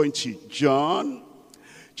 verse 20. John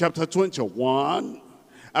chapter 21,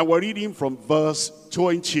 and we're reading from verse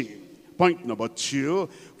 20. Point number 2,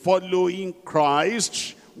 following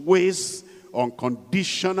Christ with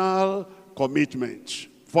unconditional commitment.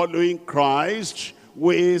 Following Christ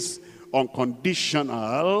with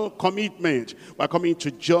unconditional commitment. We're coming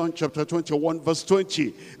to John chapter 21 verse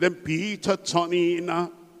 20. Then Peter, turning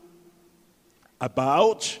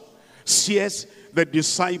about, sees the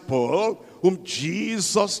disciple whom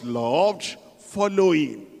Jesus loved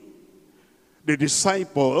following. The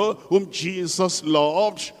disciple whom Jesus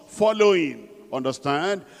loved following.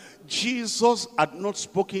 Understand? Jesus had not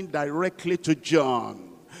spoken directly to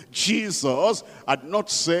John. Jesus had not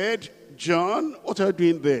said, John, what are you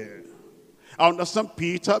doing there? I understand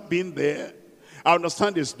Peter being there. I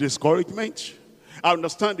understand his discouragement. I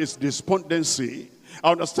understand his despondency.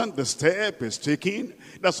 I understand the step he's taking.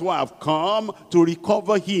 That's why I've come to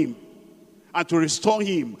recover him and to restore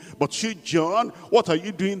him. But you, John, what are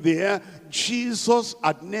you doing there? Jesus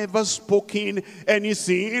had never spoken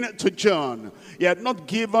anything to John. He had not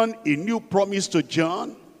given a new promise to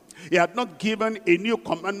John. He had not given a new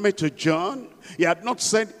commandment to John. He had not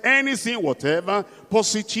said anything whatever,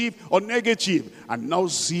 positive or negative. And now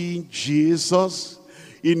seeing Jesus,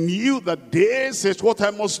 he knew that this is what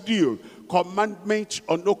I must do. Commandment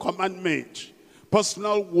or no commandment.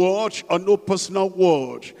 Personal word or no personal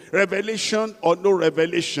word. Revelation or no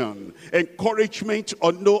revelation. Encouragement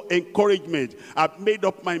or no encouragement. I've made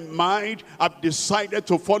up my mind. I've decided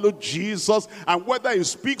to follow Jesus. And whether he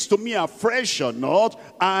speaks to me afresh or not,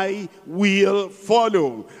 I will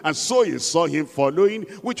follow. And so he saw him following,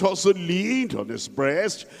 which also leaned on his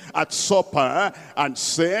breast at supper and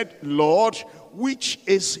said, Lord, which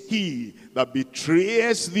is he that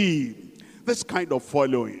betrays thee? This kind of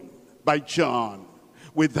following by John,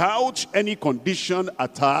 without any condition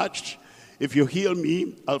attached. If you heal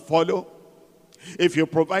me, I'll follow. If you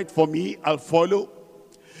provide for me, I'll follow.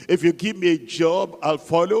 If you give me a job, I'll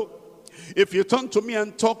follow. If you turn to me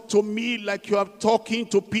and talk to me like you are talking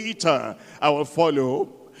to Peter, I will follow.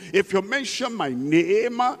 If you mention my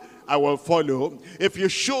name I will follow. If you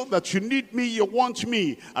show that you need me, you want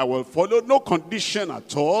me, I will follow. No condition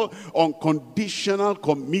at all. Unconditional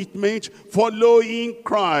commitment, following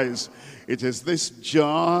Christ. It is this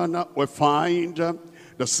John we find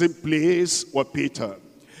the same place with Peter.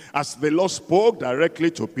 As the Lord spoke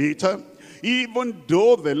directly to Peter, even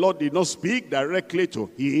though the Lord did not speak directly to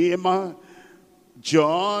him,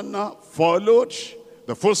 John followed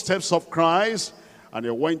the footsteps of Christ, and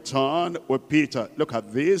he went on with Peter. Look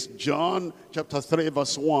at this, John chapter 3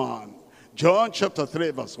 verse 1. John chapter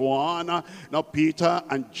 3 verse 1. Now Peter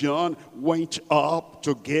and John went up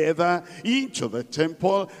together into the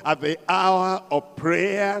temple at the hour of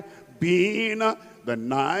prayer, being the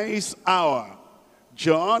ninth hour.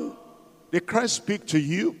 John, did Christ speak to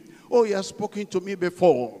you? Oh, he has spoken to me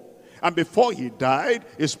before. And before he died,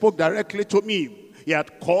 he spoke directly to me. He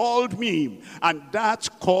had called me, and that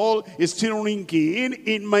call is still ringing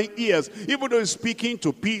in my ears. Even though he's speaking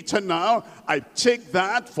to Peter now, I take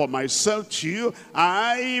that for myself too.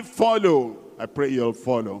 I follow. I pray you'll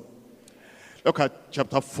follow. Look at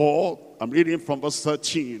chapter 4. I'm reading from verse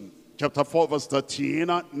 13. Chapter 4 verse 13.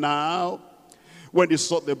 Now, when they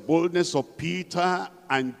saw the boldness of Peter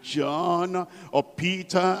and John,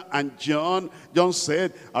 John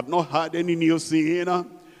said, I've not heard any new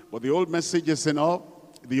thing. But the old message is enough,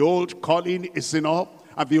 the old calling is enough,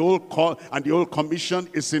 and the old call and the old commission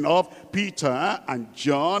is enough. Peter and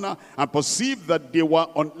John, and perceived that they were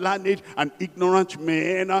unlearned and ignorant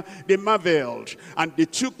men, they marveled, and they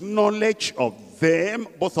took knowledge of them,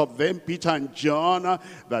 both of them, Peter and John,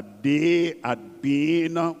 that they had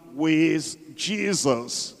been with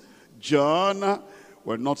Jesus. John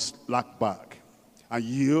will not slack back, and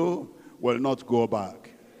you will not go back.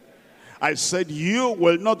 I said, you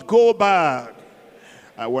will not go back.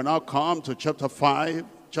 I will now come to chapter 5.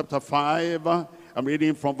 Chapter 5, I'm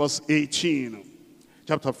reading from verse 18.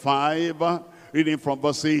 Chapter 5, reading from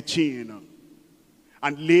verse 18.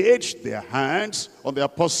 And laid their hands on the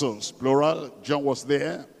apostles, plural, John was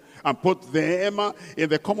there, and put them in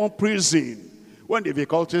the common prison. When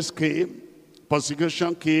difficulties came,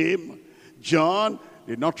 persecution came, John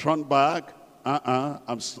did not run back.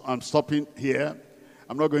 I'm stopping here.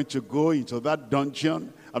 I'm not going to go into that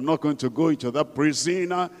dungeon. I'm not going to go into that prison.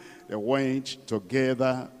 They went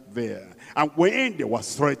together there. And when they were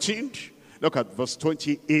threatened, look at verse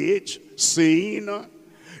 28, saying,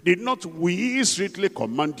 did not we strictly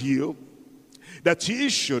command you that ye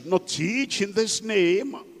should not teach in this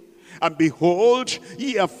name? And behold,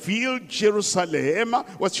 ye have filled Jerusalem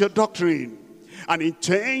with your doctrine, and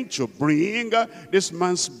intend to bring this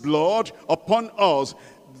man's blood upon us.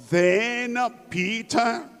 Then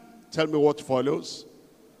Peter, tell me what follows.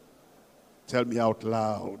 Tell me out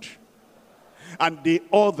loud. And the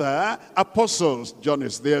other apostles, John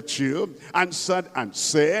is there too, answered and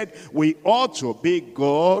said, we ought to obey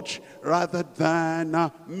God rather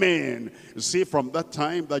than men. You see, from that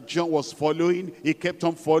time that John was following, he kept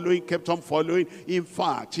on following, kept on following. In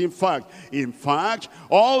fact,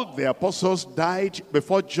 all the apostles died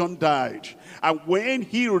before John died. And when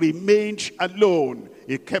he remained alone,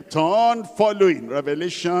 he kept on following.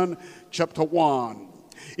 Revelation chapter 1.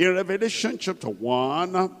 In Revelation chapter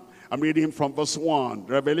 1, I'm reading from verse 1.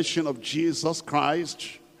 Revelation of Jesus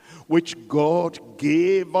Christ, which God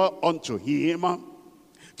gave unto him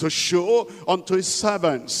to show unto his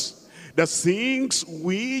servants the things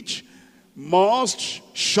which must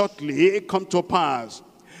shortly come to pass.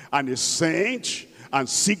 And he sent and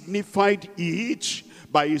signified it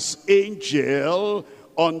by his angel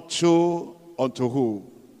unto who?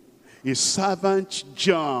 His servant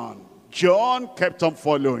John. John kept on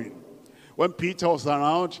following. When Peter was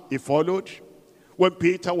around, he followed. When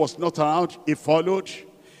Peter was not around, he followed.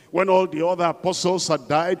 When all the other apostles had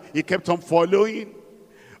died, he kept on following.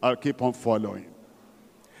 I'll keep on following.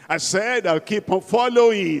 I said, I'll keep on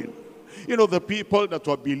following. You know, the people that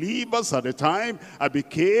were believers at the time, I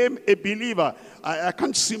became a believer. I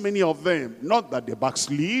can't see many of them. Not that they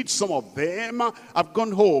backslid. Some of them have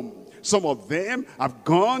gone home. Some of them have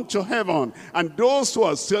gone to heaven. And those who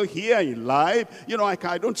are still here in life, you know,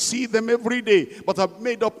 I don't see them every day. But I've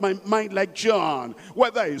made up my mind like John.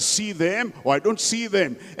 Whether I see them or I don't see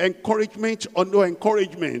them. Encouragement or no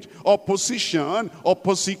encouragement. Opposition or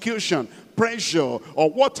persecution. Pressure or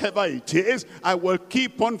whatever it is, I will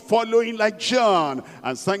keep on following like John.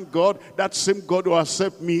 And thank God, that same God who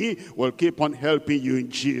accepts me will keep on helping you in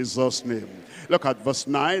Jesus' name. Look at verse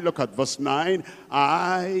 9. Look at verse 9.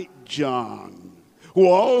 I, John, who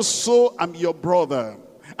also am your brother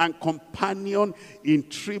and companion in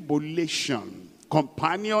tribulation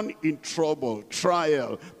companion in trouble,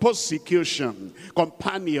 trial, persecution,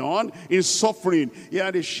 companion in suffering. He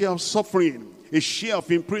had a share of suffering, a share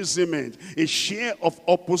of imprisonment, a share of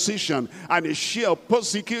opposition, and a share of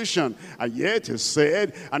persecution. And yet he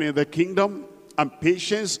said, and in the kingdom and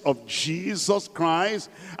patience of Jesus Christ,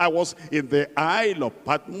 I was in the Isle of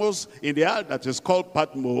Patmos, in the isle that is called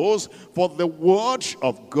Patmos, for the word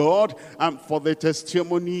of God and for the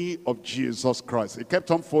testimony of Jesus Christ. He kept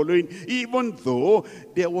on following, even though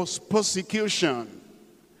there was persecution.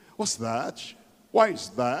 What's that? Why is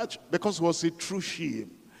that? Because he was a true sheep,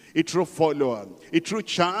 a true follower, a true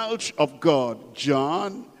child of God.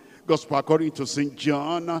 John, Gospel according to St.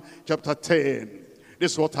 John, chapter 10.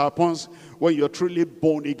 This is what happens when you're truly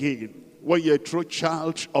born again, when you're a true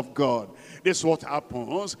child of God. This is what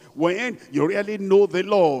happens when you really know the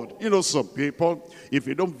Lord. You know, some people, if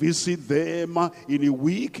you don't visit them in a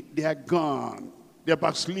week, they are gone. They're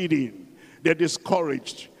backsliding. They're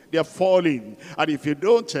discouraged. They're falling. And if you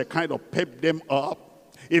don't kind of pep them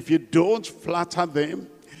up, if you don't flatter them,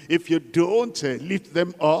 if you don't lift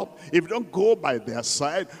them up, if you don't go by their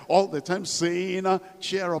side all the time saying,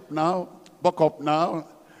 cheer up now, buck up now,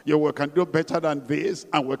 we can do better than this,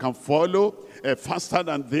 and we can follow faster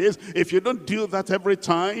than this. If you don't do that every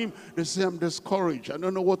time, they say, I'm discouraged. I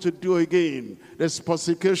don't know what to do again. There's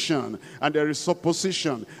persecution, and there is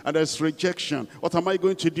opposition, and there's rejection. What am I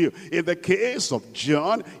going to do? In the case of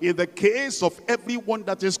John, in the case of everyone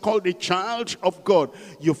that is called a child of God,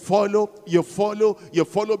 you follow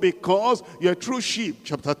because you're a true sheep.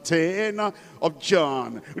 Chapter 10 of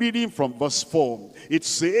John, reading from verse 4. It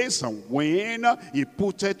says, and when he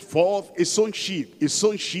putteth forth his own sheep,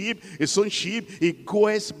 he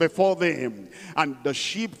goeth before them, and the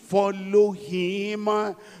sheep follow him,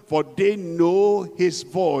 for they know his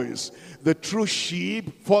voice. The true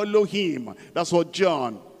sheep follow him. That's what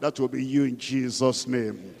John, that will be you in Jesus'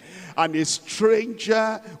 name. And a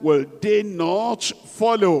stranger will they not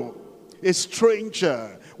follow. A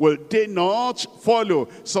stranger will they not follow.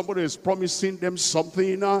 Somebody is promising them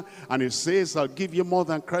something, and he says, I'll give you more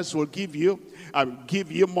than Christ will give you. I'll give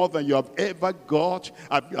you more than you have ever got.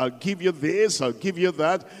 I'll give you this, I'll give you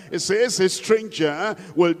that. It says, a stranger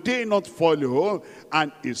will they not follow.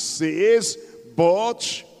 And it says,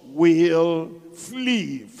 but will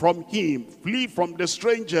flee from him, flee from the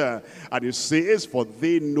stranger. And it says, for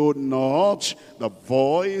they know not the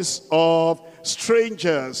voice of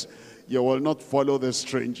strangers. You will not follow the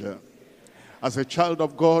stranger. As a child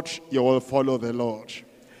of God, you will follow the Lord.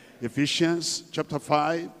 Ephesians chapter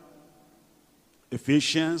 5.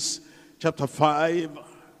 Ephesians chapter 5.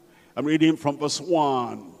 I'm reading from verse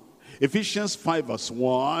 1. Ephesians 5 verse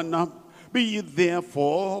 1. Be ye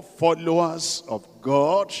therefore followers of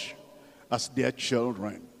God as their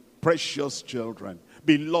children, precious children,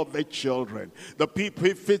 beloved children, the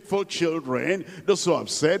people, faithful children, those who have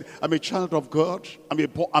said, I'm a child of God,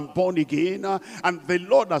 I'm born again, and the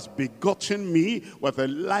Lord has begotten me with a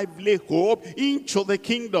lively hope into the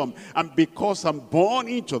kingdom. And because I'm born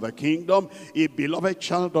into the kingdom, a beloved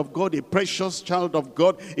child of God, a precious child of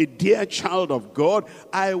God, a dear child of God,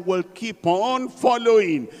 I will keep on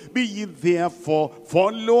following. Be ye therefore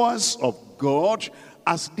followers of God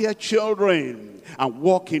as dear children, and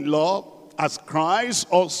walk in love, as Christ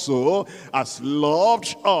also has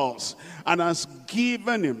loved us, and has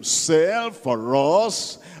given himself for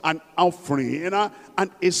us, an offering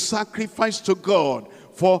and a sacrifice to God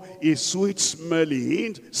for a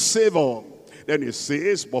sweet-smelling savor. Then it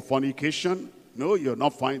says, but fornication, no, you'll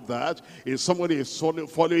not find that. If somebody is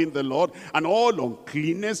following the Lord, and all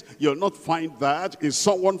uncleanness, you'll not find that. Is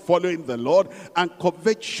someone following the Lord? And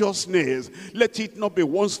covetousness, let it not be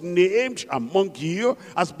once named among you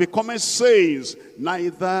as becoming saints,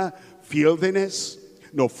 neither filthiness,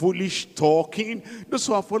 nor foolish talking. Those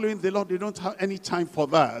who are following the Lord, they don't have any time for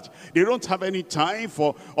that. They don't have any time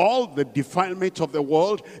for all the defilement of the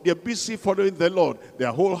world. They're busy following the Lord.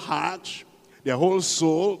 Their whole heart, their whole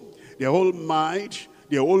soul, their whole mind,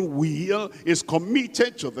 their whole will is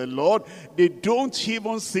committed to the Lord. They don't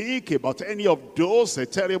even think about any of those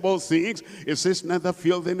terrible things. It says neither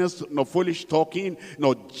filthiness, nor foolish talking,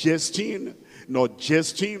 nor jesting.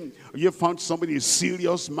 You found somebody, a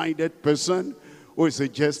serious-minded person who is a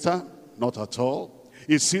jester? Not at all.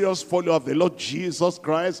 A serious follower of the Lord Jesus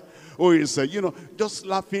Christ, who is, just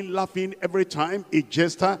laughing every time. A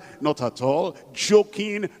jester? Not at all.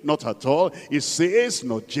 Joking? Not at all. It says,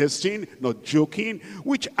 not jesting, not joking,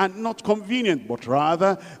 which are not convenient, but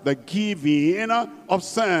rather the giving of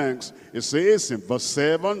thanks. It says in verse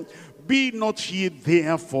 7, be not ye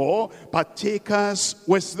therefore partakers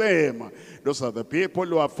with them. Those are the people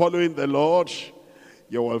who are following the Lord.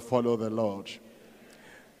 You will follow the Lord.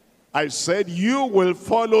 I said, you will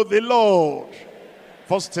follow the Lord.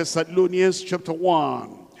 1 Thessalonians chapter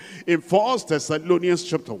 1. In 1 Thessalonians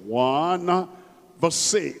chapter 1, verse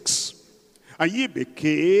 6. And ye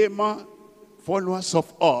became followers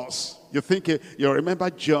of us. You think, you remember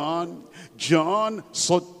John? John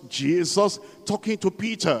saw Jesus talking to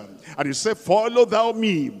Peter. And he said, follow thou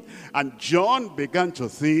me. And John began to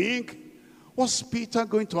think, what's Peter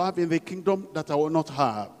going to have in the kingdom that I will not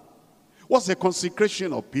have? What's the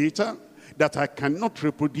consecration of Peter that I cannot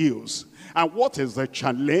reproduce? And what is the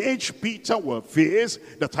challenge Peter will face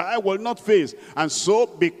that I will not face? And so,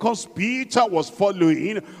 because Peter was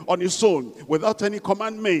following on his own, without any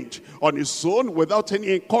commandment, on his own, without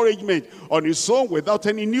any encouragement, on his own, without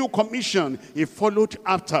any new commission, he followed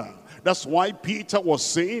after. That's why Peter was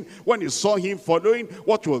saying, when he saw him following,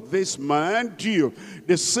 what will this man do?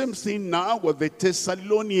 The same thing now with the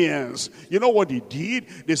Thessalonians. You know what he did?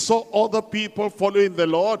 They saw other people following the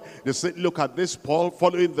Lord. They said, look at this Paul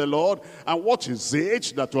following the Lord. And what is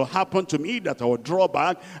it that will happen to me that I will draw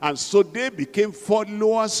back? And so they became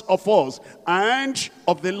followers of us and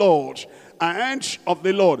of the Lord. And of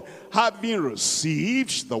the Lord, having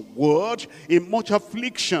received the word in much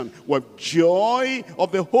affliction, with joy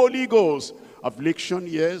of the Holy Ghost. Affliction,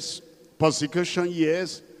 yes. Persecution,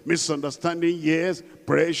 yes. Misunderstanding, yes.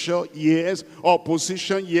 Pressure, yes.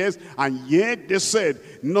 Opposition, yes. And yet they said,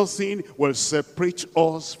 nothing will separate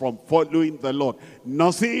us from following the Lord.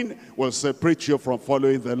 Nothing will separate you from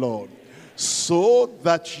following the Lord. So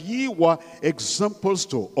that ye were examples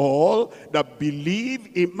to all that believe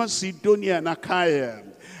in Macedonia and Achaia.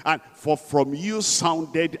 And for from you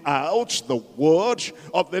sounded out the word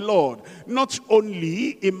of the Lord, not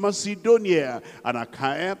only in Macedonia and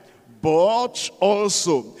Achaia, but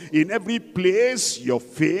also in every place your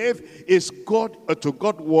faith is to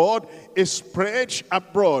God's word is spread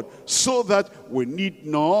abroad, so that we need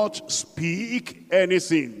not speak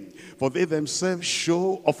anything. For they themselves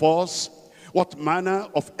show of us what manner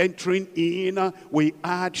of entering in we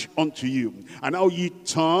add unto you. And how ye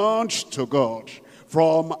turned to God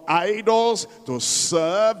from idols to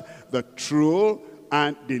serve the true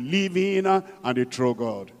and the living and the true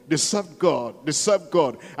God. They served God. They served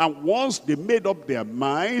God. And once they made up their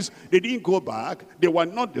minds, they didn't go back. They were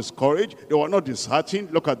not discouraged. They were not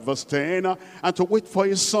disheartened. Look at verse 10. And to wait for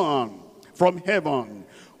his son from heaven,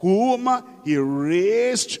 whom he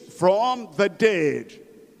raised from the dead,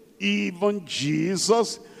 even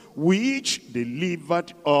Jesus, which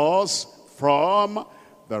delivered us from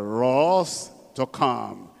the wrath to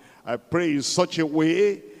come. I pray in such a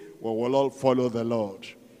way we will all follow the Lord.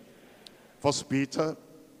 1 Peter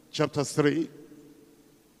chapter 3.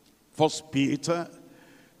 1 Peter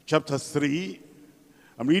chapter 3.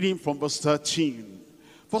 I'm reading from verse 13.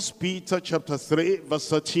 1 Peter chapter 3 verse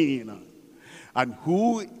 13. And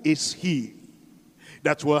who is he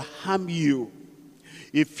that will harm you,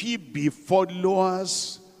 if ye be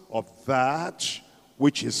followers of that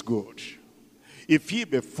which is good? If ye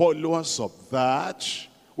be followers of that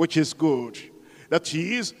which is good, that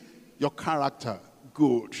is your character,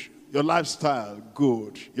 good, your lifestyle,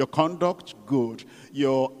 good, your conduct, good,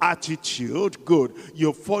 your attitude, good.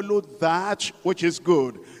 You follow that which is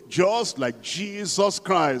good, just like Jesus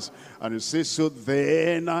Christ. And it says, so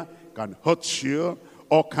then can hurt you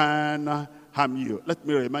or can harm you. Let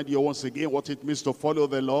me remind you once again what it means to follow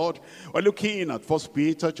the Lord. We're looking at 1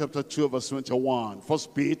 Peter chapter 2 verse 21. 1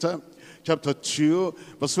 Peter chapter 2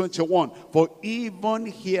 verse 21. For even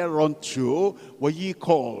hereunto were ye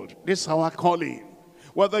called. This is our calling.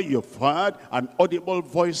 Whether you've heard an audible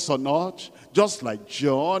voice or not, just like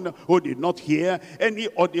John, who did not hear any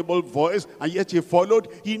audible voice, and yet he followed,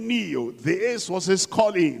 he knew this was his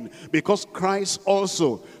calling, because Christ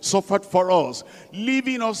also suffered for us,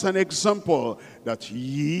 leaving us an example that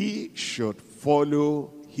ye should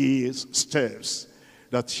follow his steps.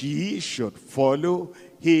 That ye should follow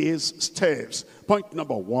his steps. Point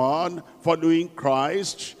number one, following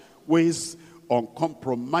Christ with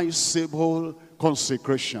uncompromisable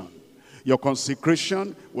consecration. Your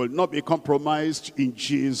consecration will not be compromised in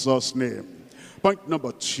Jesus' name. Point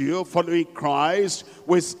number two, following Christ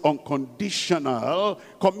with unconditional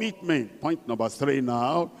commitment. Point number three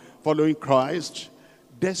now, following Christ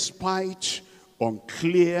despite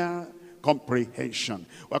unclear comprehension.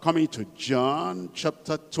 We're coming to John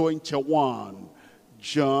chapter 21.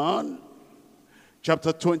 John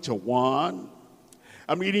chapter 21.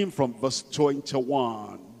 I'm reading from verse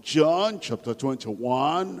 21. John chapter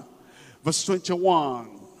 21, verse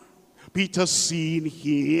 21. Peter, seeing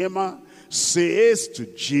him, says to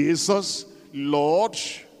Jesus, Lord,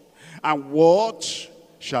 and what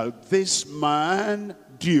shall this man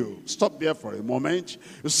do? Stop there for a moment.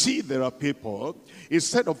 You see, there are people,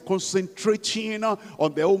 instead of concentrating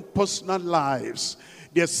on their own personal lives,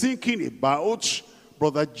 they're thinking about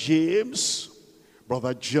Brother James,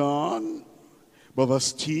 Brother John, Brother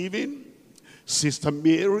Stephen, Sister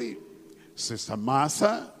Mary, Sister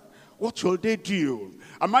Martha. What shall they do?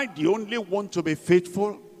 Am I the only one to be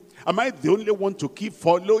faithful? Am I the only one to keep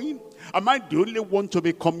following? Am I the only one to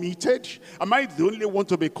be committed? Am I the only one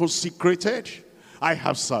to be consecrated? I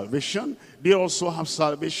have salvation. They also have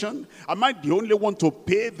salvation. Am I the only one to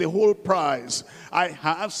pay the whole price? I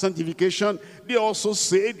have sanctification. They also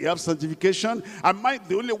say they have sanctification. Am I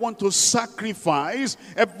the only one to sacrifice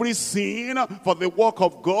everything for the work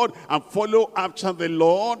of God and follow after the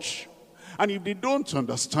Lord? And if they don't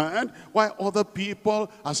understand why other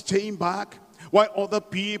people are staying back, why other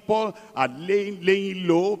people are laying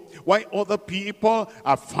low, why other people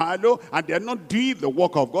are fallow, and they're not doing the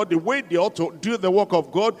work of God the way they ought to do the work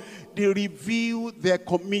of God, they reveal their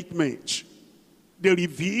commitment, they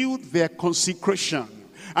reveal their consecration,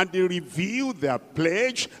 and they reveal their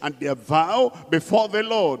pledge and their vow before the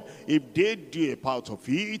Lord. If they do a part of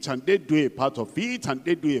it, and they do a part of it, and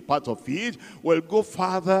they do a part of it, we'll go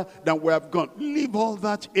farther than we have gone. Leave all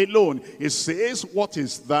that alone. It says, what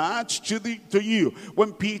is that to you?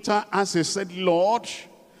 When Peter asked, he said, Lord,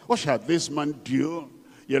 what shall this man do?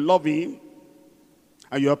 You love him,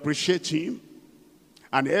 and you appreciate him,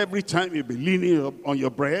 and every time you'll be leaning on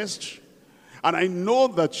your breast, and I know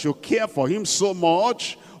that you care for him so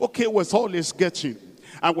much. Okay, with all he's getting,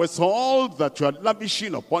 and with all that you are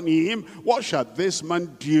lavishing upon him, what shall this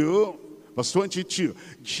man do? Verse 22,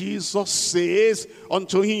 Jesus says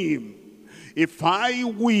unto him, if I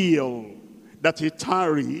will that he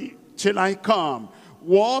tarry till I come,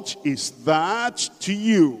 what is that to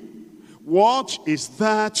you? What is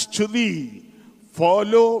that to thee?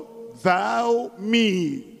 Follow thou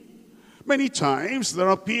me. Many times there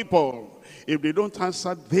are people, if they don't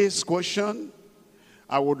answer this question,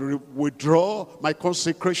 I would withdraw my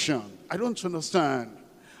consecration. I don't understand.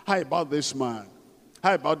 How about this man?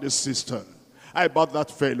 How about this sister? How about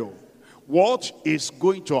that fellow? What is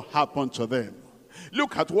going to happen to them?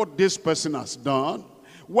 Look at what this person has done.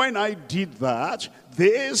 When I did that,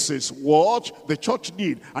 this is what the church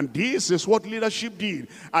did, and this is what leadership did,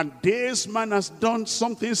 and this man has done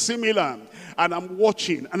something similar, and I'm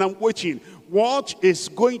watching and I'm waiting. What is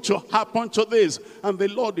going to happen to this? And the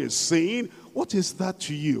Lord is saying, what is that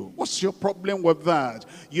to you? What's your problem with that?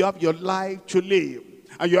 You have your life to live,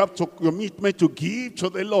 and you have commitment to give to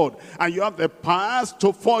the Lord, and you have the path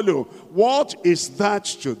to follow. What is that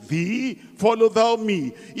to thee? Follow thou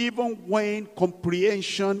me. Even when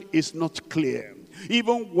comprehension is not clear,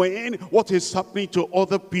 even when what is happening to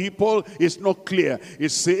other people is not clear, it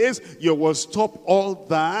says you will stop all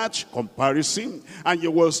that comparison, and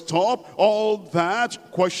you will stop all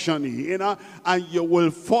that questioning, and you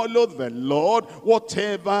will follow the Lord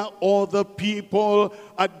whatever other people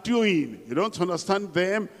are doing. You don't understand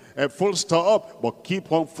them, full stop, but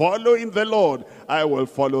keep on following the Lord. I will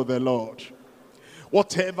follow the Lord.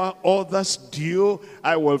 Whatever others do,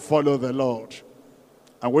 I will follow the Lord.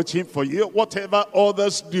 I'm waiting for you. Whatever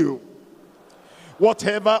others do,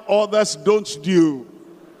 whatever others don't do,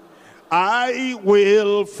 I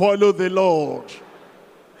will follow the Lord.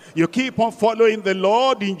 You keep on following the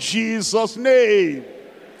Lord in Jesus' name.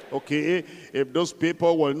 Okay, if those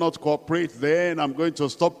people will not cooperate, then I'm going to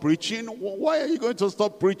stop preaching. Why are you going to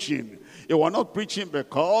stop preaching? You are not preaching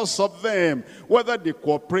because of them. Whether they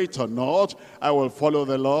cooperate or not, I will follow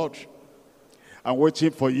the Lord. I'm waiting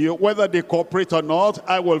for you. Whether they cooperate or not,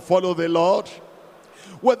 I will follow the Lord.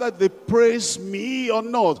 Whether they praise me or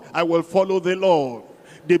not, I will follow the Lord.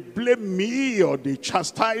 They blame me or they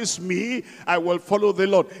chastise me, I will follow the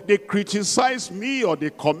Lord. They criticize me or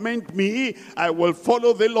they commend me, I will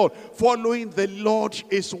follow the Lord. Following the Lord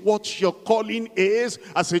is what your calling is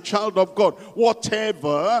as a child of God.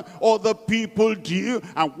 Whatever other people do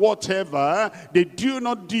and whatever they do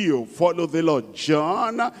not do, follow the Lord.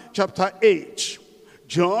 John chapter 8.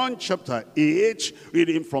 John chapter 8,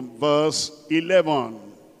 reading from verse 11.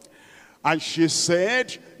 And she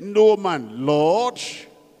said, no man, Lord.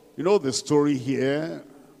 You know the story here.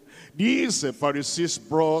 These Pharisees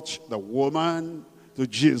brought the woman to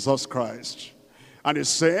Jesus Christ. And he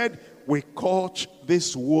said, we caught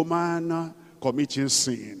this woman committing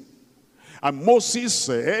sin. And Moses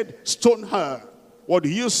said, stone her. What do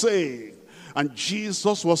you say? And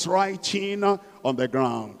Jesus was writing on the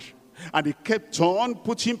ground. And he kept on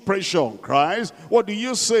putting pressure on Christ. What do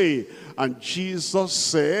you say? And Jesus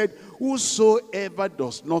said, whosoever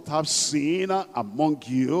does not have sin among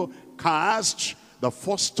you, cast the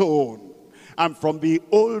first stone. And from the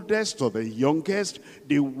oldest to the youngest,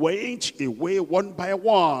 they went away one by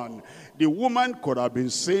one. The woman could have been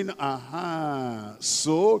saying, aha,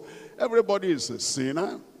 so everybody is a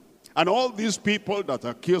sinner. And all these people that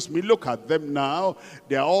accuse me, look at them now.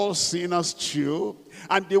 They are all sinners too.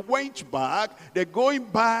 And they went back. They're going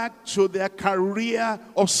back to their career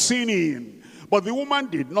of sinning. But the woman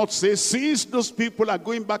did not say, since those people are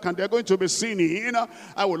going back and they're going to be sinning,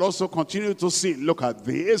 I will also continue to sin. Look at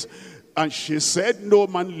this. And she said, no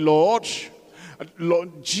man, Lord.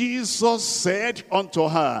 Lord Jesus said unto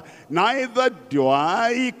her, neither do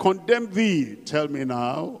I condemn thee. Tell me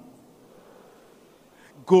now.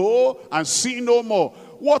 Go and sin no more.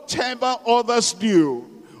 Whatever others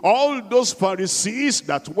do. All those Pharisees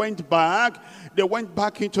that went back, they went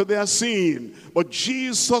back into their sin. But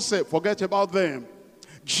Jesus said, forget about them.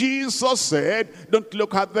 Jesus said, don't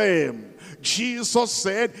look at them. Jesus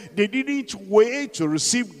said they didn't wait to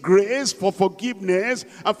receive grace for forgiveness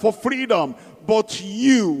and for freedom. But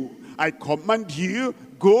you, I command you,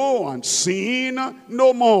 go and sin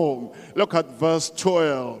no more. Look at verse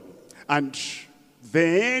 12. And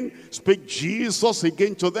then spake Jesus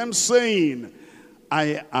again to them, saying,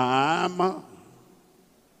 I am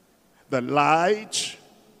the light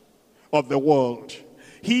of the world.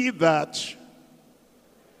 He that,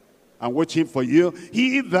 I'm waiting for you,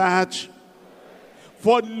 he that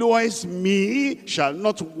followeth me shall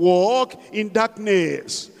not walk in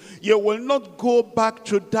darkness. You will not go back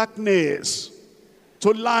to darkness,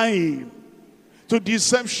 to lying, to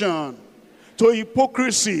deception, to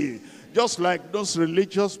hypocrisy. Just like those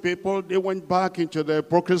religious people, they went back into their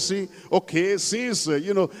hypocrisy. Okay, since,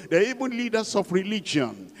 they're even leaders of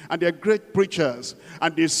religion, and they're great preachers,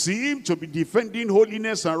 and they seem to be defending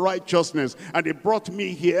holiness and righteousness, and they brought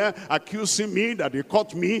me here, accusing me that they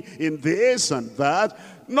caught me in this and that,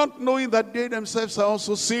 not knowing that they themselves are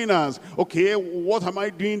also sinners. Okay, what am I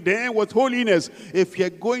doing then with holiness? If you're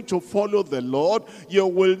going to follow the Lord, you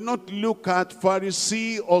will not look at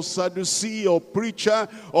Pharisee or Sadducee or preacher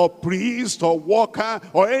or priest or worker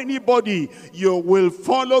or anybody. You will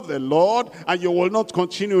follow the Lord, and you will not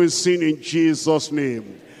continue in sin in Jesus'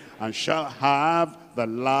 name. And shall have the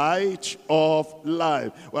light of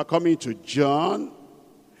life. We're coming to John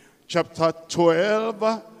chapter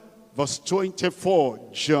 12, verse 24.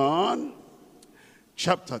 John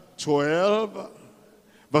chapter 12,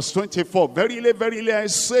 verse 24. Verily, verily, I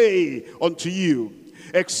say unto you,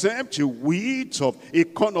 except a wheat of a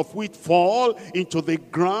corn of wheat fall into the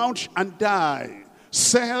ground and die,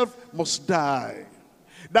 self must die.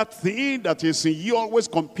 That thing that is in you, always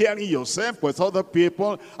comparing yourself with other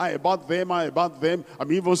people. I about them,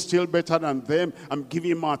 I'm even still better than them. I'm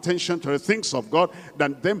giving more attention to the things of God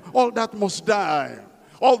than them. All that must die.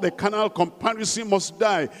 All the carnal comparison must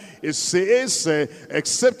die. It says,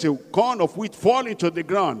 except a corn of wheat fall into the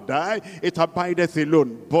ground, die, it abideth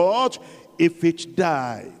alone. But if it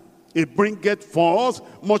die, it bringeth forth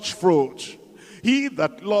much fruit. He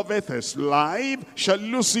that loveth his life shall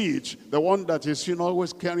lose it. The one that is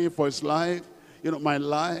always caring for his life, my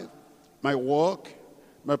life, my work,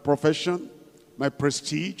 my profession, my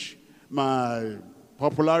prestige, my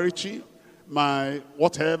popularity, my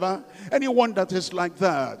whatever. Anyone that is like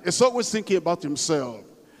that is always thinking about himself.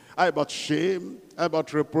 I about shame, I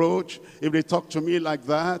about reproach. If they talk to me like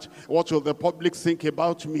that, what will the public think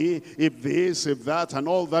about me? If this, if that, and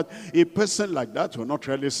all that. A person like that will not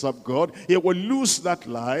really serve God. He will lose that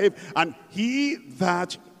life. And he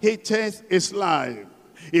that hateth his life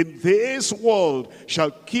in this world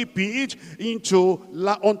shall keep it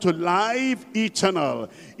unto life eternal.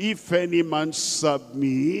 If any man serve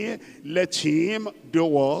me, let him do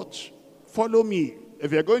what? Follow me.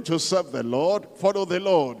 If you're going to serve the Lord, follow the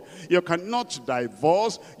Lord. You cannot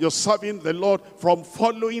divorce your serving the Lord from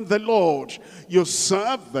following the Lord. You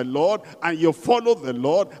serve the Lord, and you follow the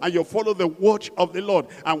Lord, and you follow the word of the Lord.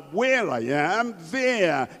 And where I am,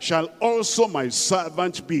 there shall also my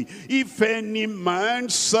servant be. If any man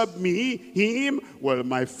serve me, him will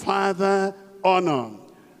my Father honor.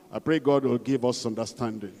 I pray God will give us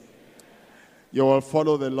understanding. You will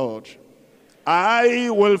follow the Lord. I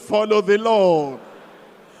will follow the Lord.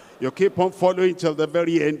 You keep on following till the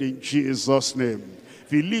very end in Jesus' name.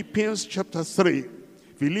 Philippians chapter 3.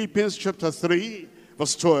 Philippians chapter 3,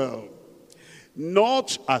 verse 12.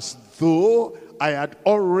 Not as though I had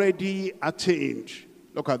already attained.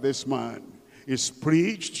 Look at this man. He's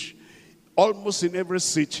preached almost in every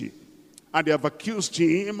city. And they have accused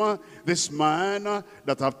him, this man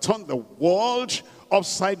that have turned the world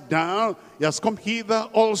upside down. He has come hither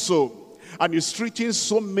also. And he's treating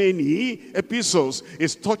so many epistles.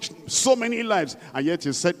 He's touched so many lives. And yet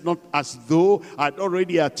he said, not as though I'd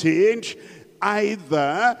already attained,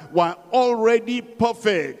 either were already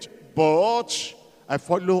perfect, but I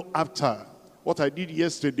follow after. What I did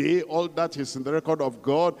yesterday, all that is in the record of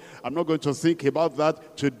God. I'm not going to think about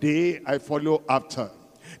that. Today, I follow after.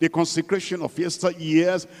 The consecration of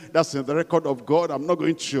yesteryears, that's in the record of God. I'm not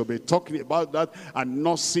going to be talking about that and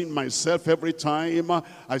not seeing myself every time.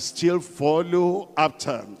 I still follow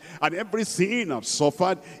after. And everything I've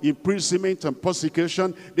suffered, imprisonment and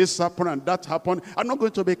persecution, this happened and that happened. I'm not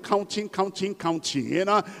going to be counting,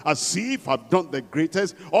 as if I've done the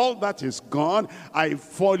greatest. All that is gone. I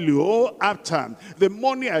follow after. The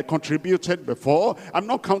money I contributed before, I'm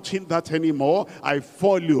not counting that anymore. I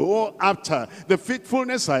follow after. The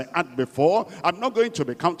faithfulness I had before, I'm not going to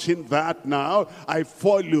be counting that now. I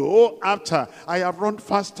follow after. I have run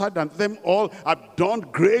faster than them all. I've done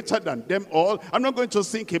greater than them all. I'm not going to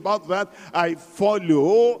think about that. I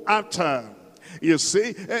follow after. You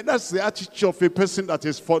see, that's the attitude of a person that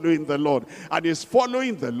is following the Lord. And is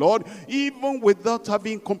following the Lord even without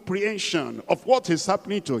having comprehension of what is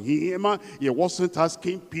happening to him. He wasn't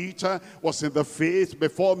asking Peter, was in the faith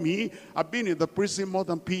before me? I've been in the prison more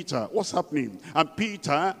than Peter. What's happening? And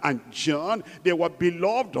Peter and John, they were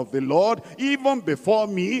beloved of the Lord even before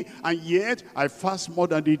me. And yet, I fast more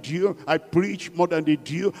than they do. I preach more than they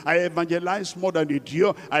do. I evangelize more than they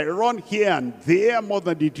do. I run here and there more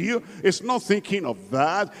than they do. It's nothing of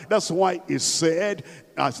that. That's why he said,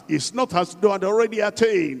 it's not as though I'd already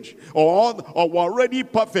attained or were already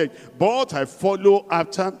perfect, but I follow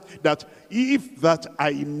after, that if that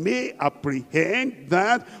I may apprehend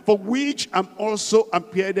that for which I'm also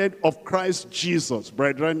apprehended of Christ Jesus.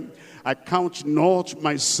 Brethren, I count not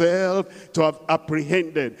myself to have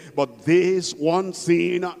apprehended, but this one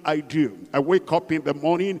thing I do. I wake up in the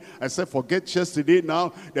morning, I say, forget yesterday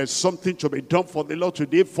now, there's something to be done for the Lord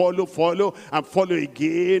today. Follow, and follow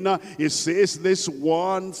again. It says, this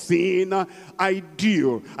one thing I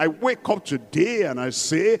do. I wake up today and I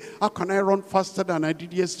say, how can I run faster than I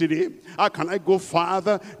did yesterday? How can I go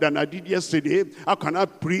farther than I did yesterday? How can I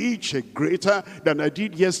preach greater than I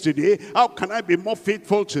did yesterday? How can I be more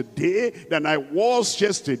faithful today than I was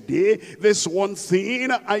yesterday? This one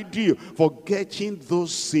thing I do, forgetting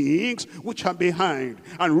those things which are behind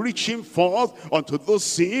and reaching forth unto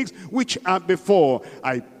those things which are before.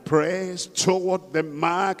 I press toward the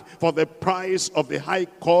mark for the prize of the high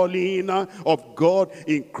calling of God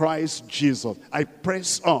in Christ Jesus. I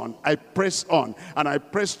press on, and I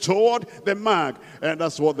press toward the mark. And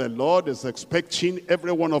that's what the Lord is expecting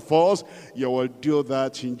every one of us. You will do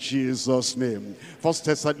that in Jesus' name. 1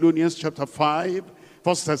 Thessalonians chapter 5.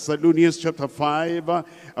 1 Thessalonians chapter 5,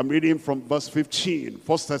 I'm reading from verse 15.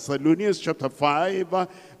 1 Thessalonians chapter 5,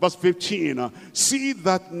 verse 15. See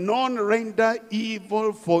that none render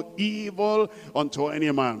evil for evil unto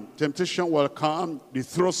any man. Temptation will come, they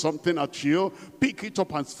throw something at you, pick it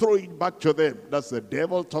up and throw it back to them. That's the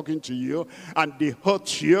devil talking to you, and they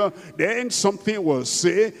hurt you. Then something will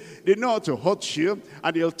say, they know how to hurt you,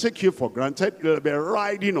 and they'll take you for granted. They'll be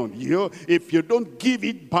riding on you if you don't give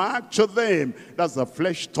it back to them. That's the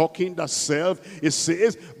flesh talking, that's self. It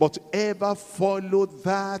says, but ever follow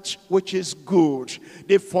that which is good.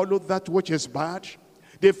 They follow that which is bad.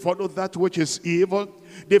 They follow that which is evil.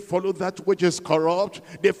 They follow that which is corrupt.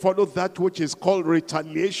 They follow that which is called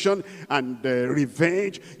retaliation and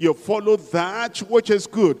revenge. You follow that which is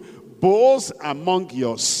good, both among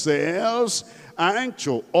yourselves and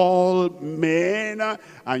to all men,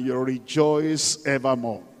 and you rejoice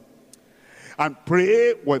evermore. And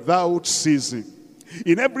pray without ceasing.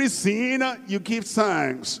 In everything you give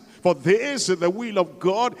thanks, for this is the will of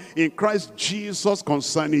God in Christ Jesus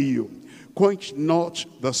concerning you. Quench not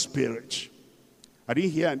the spirit. I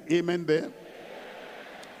didn't hear an amen there.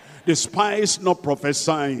 Despise not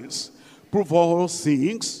prophesying. Prove all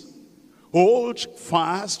things. Hold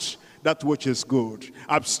fast that which is good.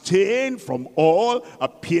 Abstain from all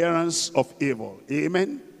appearance of evil.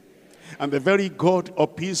 Amen. And the very God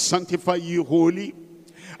of peace sanctify you wholly.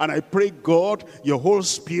 And I pray, God, your whole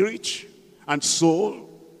spirit and soul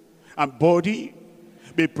and body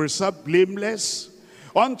be preserved blameless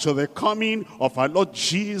unto the coming of our Lord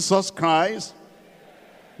Jesus Christ.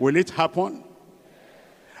 Will it happen?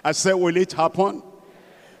 I said, will it happen?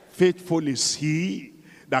 Faithful is he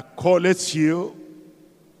that calleth you,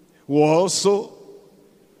 who also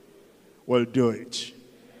will do it.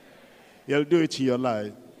 He'll do it in your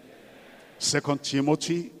life. 2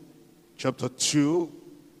 Timothy chapter 2.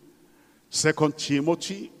 2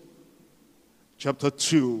 Timothy chapter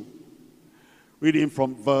 2. Reading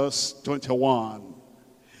from verse 21.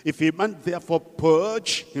 If a man therefore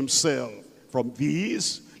purge himself from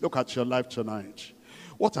these, look at your life tonight.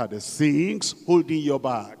 What are the things holding you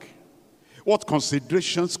back? What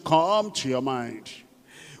considerations come to your mind?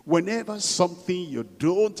 Whenever something you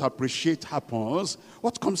don't appreciate happens,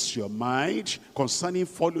 what comes to your mind concerning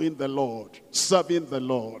following the Lord, serving the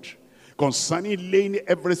Lord, concerning laying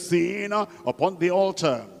everything upon the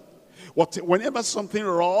altar? Whenever something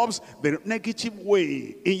rubs the negative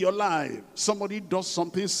way in your life, somebody does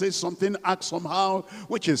something, says something, acts somehow,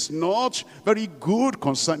 which is not very good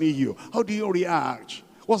concerning you, how do you react?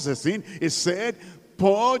 What's the thing? It said,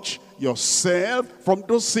 purge yourself from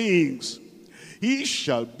those things. He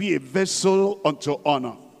shall be a vessel unto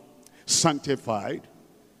honor, sanctified,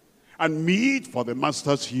 and meet for the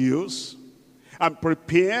master's use, and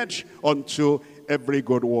prepared unto every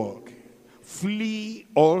good work. Flee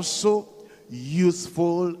also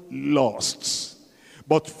youthful lusts,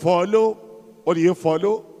 but follow, what do you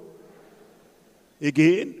follow?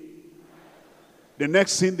 Again, the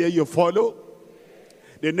next thing there you follow,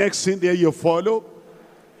 the next thing there you follow,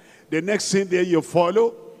 the next thing there you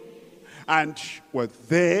follow, and with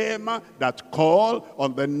them that call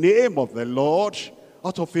on the name of the Lord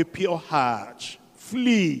out of a pure heart,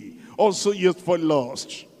 flee also youthful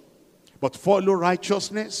lust, but follow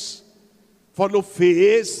righteousness, follow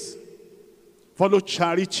faith, follow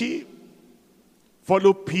charity,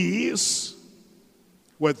 follow peace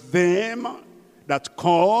with them that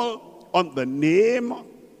call on the name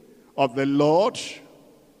of the Lord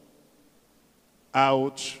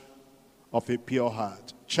out of a pure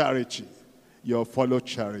heart. Charity, you'll follow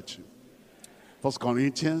charity. 1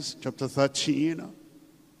 Corinthians chapter 13.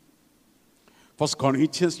 1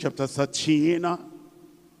 Corinthians chapter 13,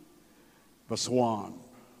 verse 1.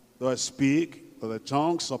 Though I speak with the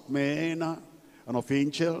tongues of men and of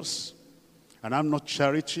angels, and I'm not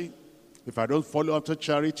charity, if I don't follow after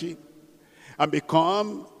charity, and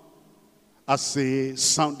become as a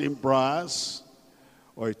sounding brass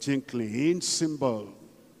or a tinkling cymbal,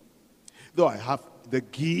 though I have the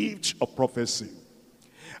gift of prophecy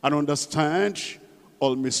and understand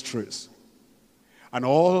all mysteries and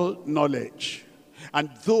all knowledge, and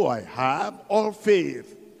though I have all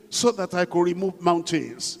faith so that I could remove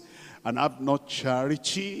mountains, and have not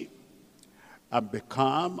charity, and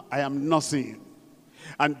become, I am nothing.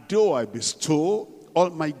 And though I bestow all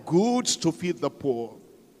my goods to feed the poor,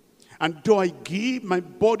 and though I give my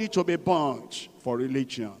body to be burnt for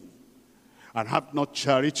religion, and have not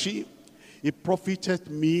charity, it profiteth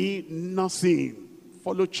me nothing.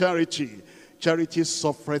 Follow charity. Charity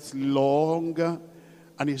suffereth long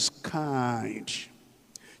and is kind.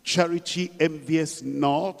 Charity envieth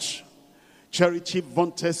not. Charity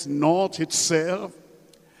vaunteth not itself.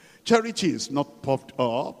 Charity is not puffed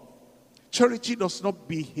up. Charity does not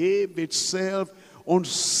behave itself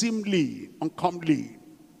unseemly, uncomely.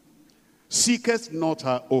 Seeketh not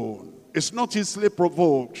her own. Is not easily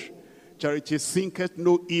provoked. Charity thinketh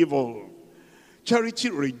no evil. Charity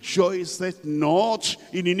rejoiceth not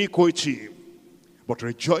in iniquity, but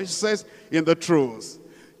rejoiceth in the truth.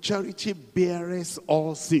 Charity beareth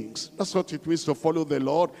all things. That's what it means to follow the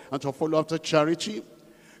Lord and to follow after charity.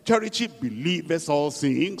 Charity believeth all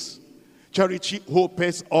things. Charity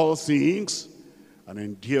hopeth all things and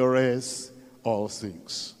endureth all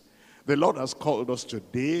things. The Lord has called us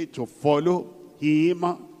today to follow him,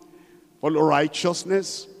 follow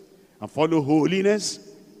righteousness, and follow holiness.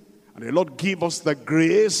 And the Lord give us the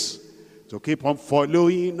grace to keep on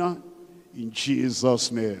following in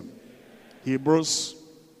Jesus' name. Hebrews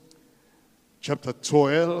chapter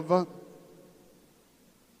 12,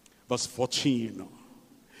 verse 14.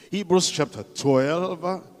 Hebrews chapter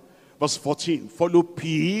 12, verse 14. Follow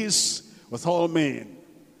peace with all men.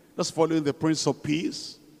 That's following the Prince of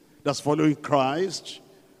Peace. That's following Christ.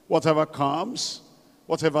 Whatever comes,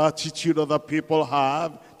 whatever attitude other people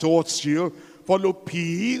have towards you, follow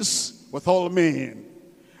peace with all men,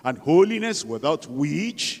 and holiness, without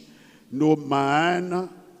which no man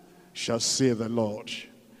shall see the Lord.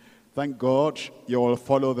 Thank God you will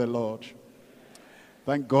follow the Lord.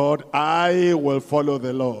 Thank God I will follow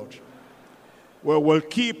the Lord. We will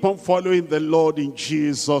keep on following the Lord in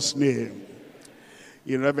Jesus' name.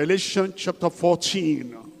 In Revelation chapter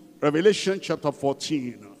 14, Revelation chapter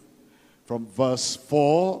 14, from verse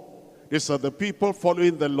 4, these are the people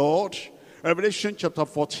following the Lord. Revelation chapter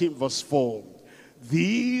 14, verse 4.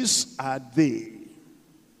 These are they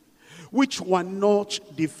which were not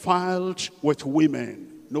defiled with women.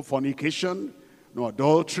 No fornication, no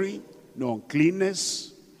adultery, no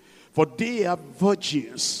uncleanness. For they are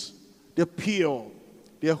virgins, they're pure,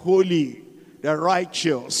 they're holy, they're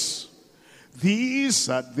righteous. These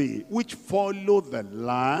are they which follow the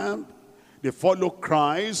Lamb. They follow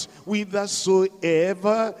Christ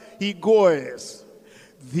whithersoever he goeth.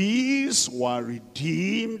 These were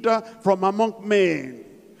redeemed from among men,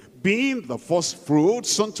 being the first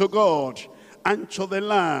fruits unto God and to the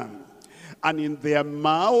Lamb. And in their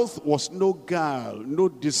mouth was no guile, no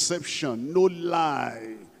deception, no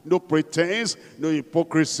lie, no pretense, no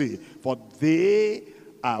hypocrisy. For they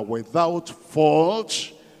are without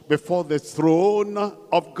fault before the throne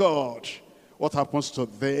of God. What happens to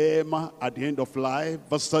them at the end of life?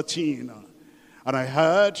 Verse 13. And I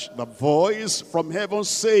heard the voice from heaven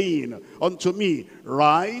saying unto me,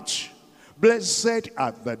 Write, blessed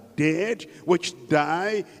are the dead which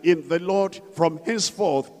die in the Lord from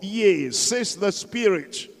henceforth. Yea, says the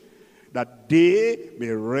Spirit, that they may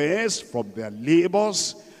rest from their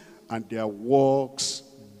labors, and their works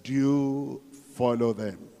do follow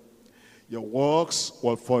them. Your works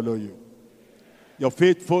will follow you. Your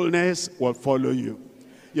faithfulness will follow you.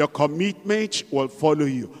 Your commitment will follow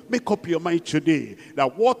you. Make up your mind today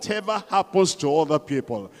that whatever happens to other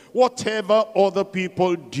people, whatever other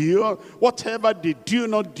people do, whatever they do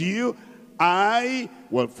not do, I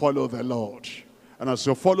will follow the Lord. And as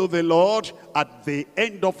you follow the Lord, at the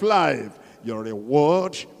end of life, your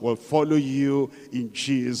reward will follow you in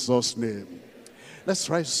Jesus' name. Let's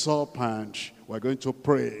rise up and we're going to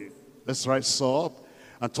pray. Let's rise up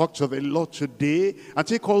and talk to the Lord today and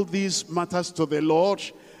take all these matters to the Lord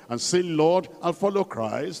and say, Lord, I'll follow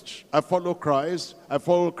Christ. I follow Christ. I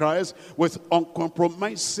follow Christ with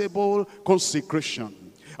uncompromisable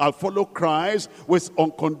consecration. I'll follow Christ with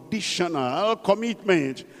unconditional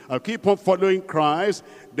commitment. I'll keep on following Christ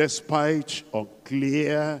despite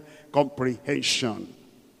unclear comprehension.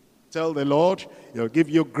 Tell the Lord, he'll give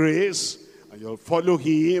you grace and you'll follow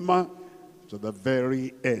him to the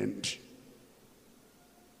very end.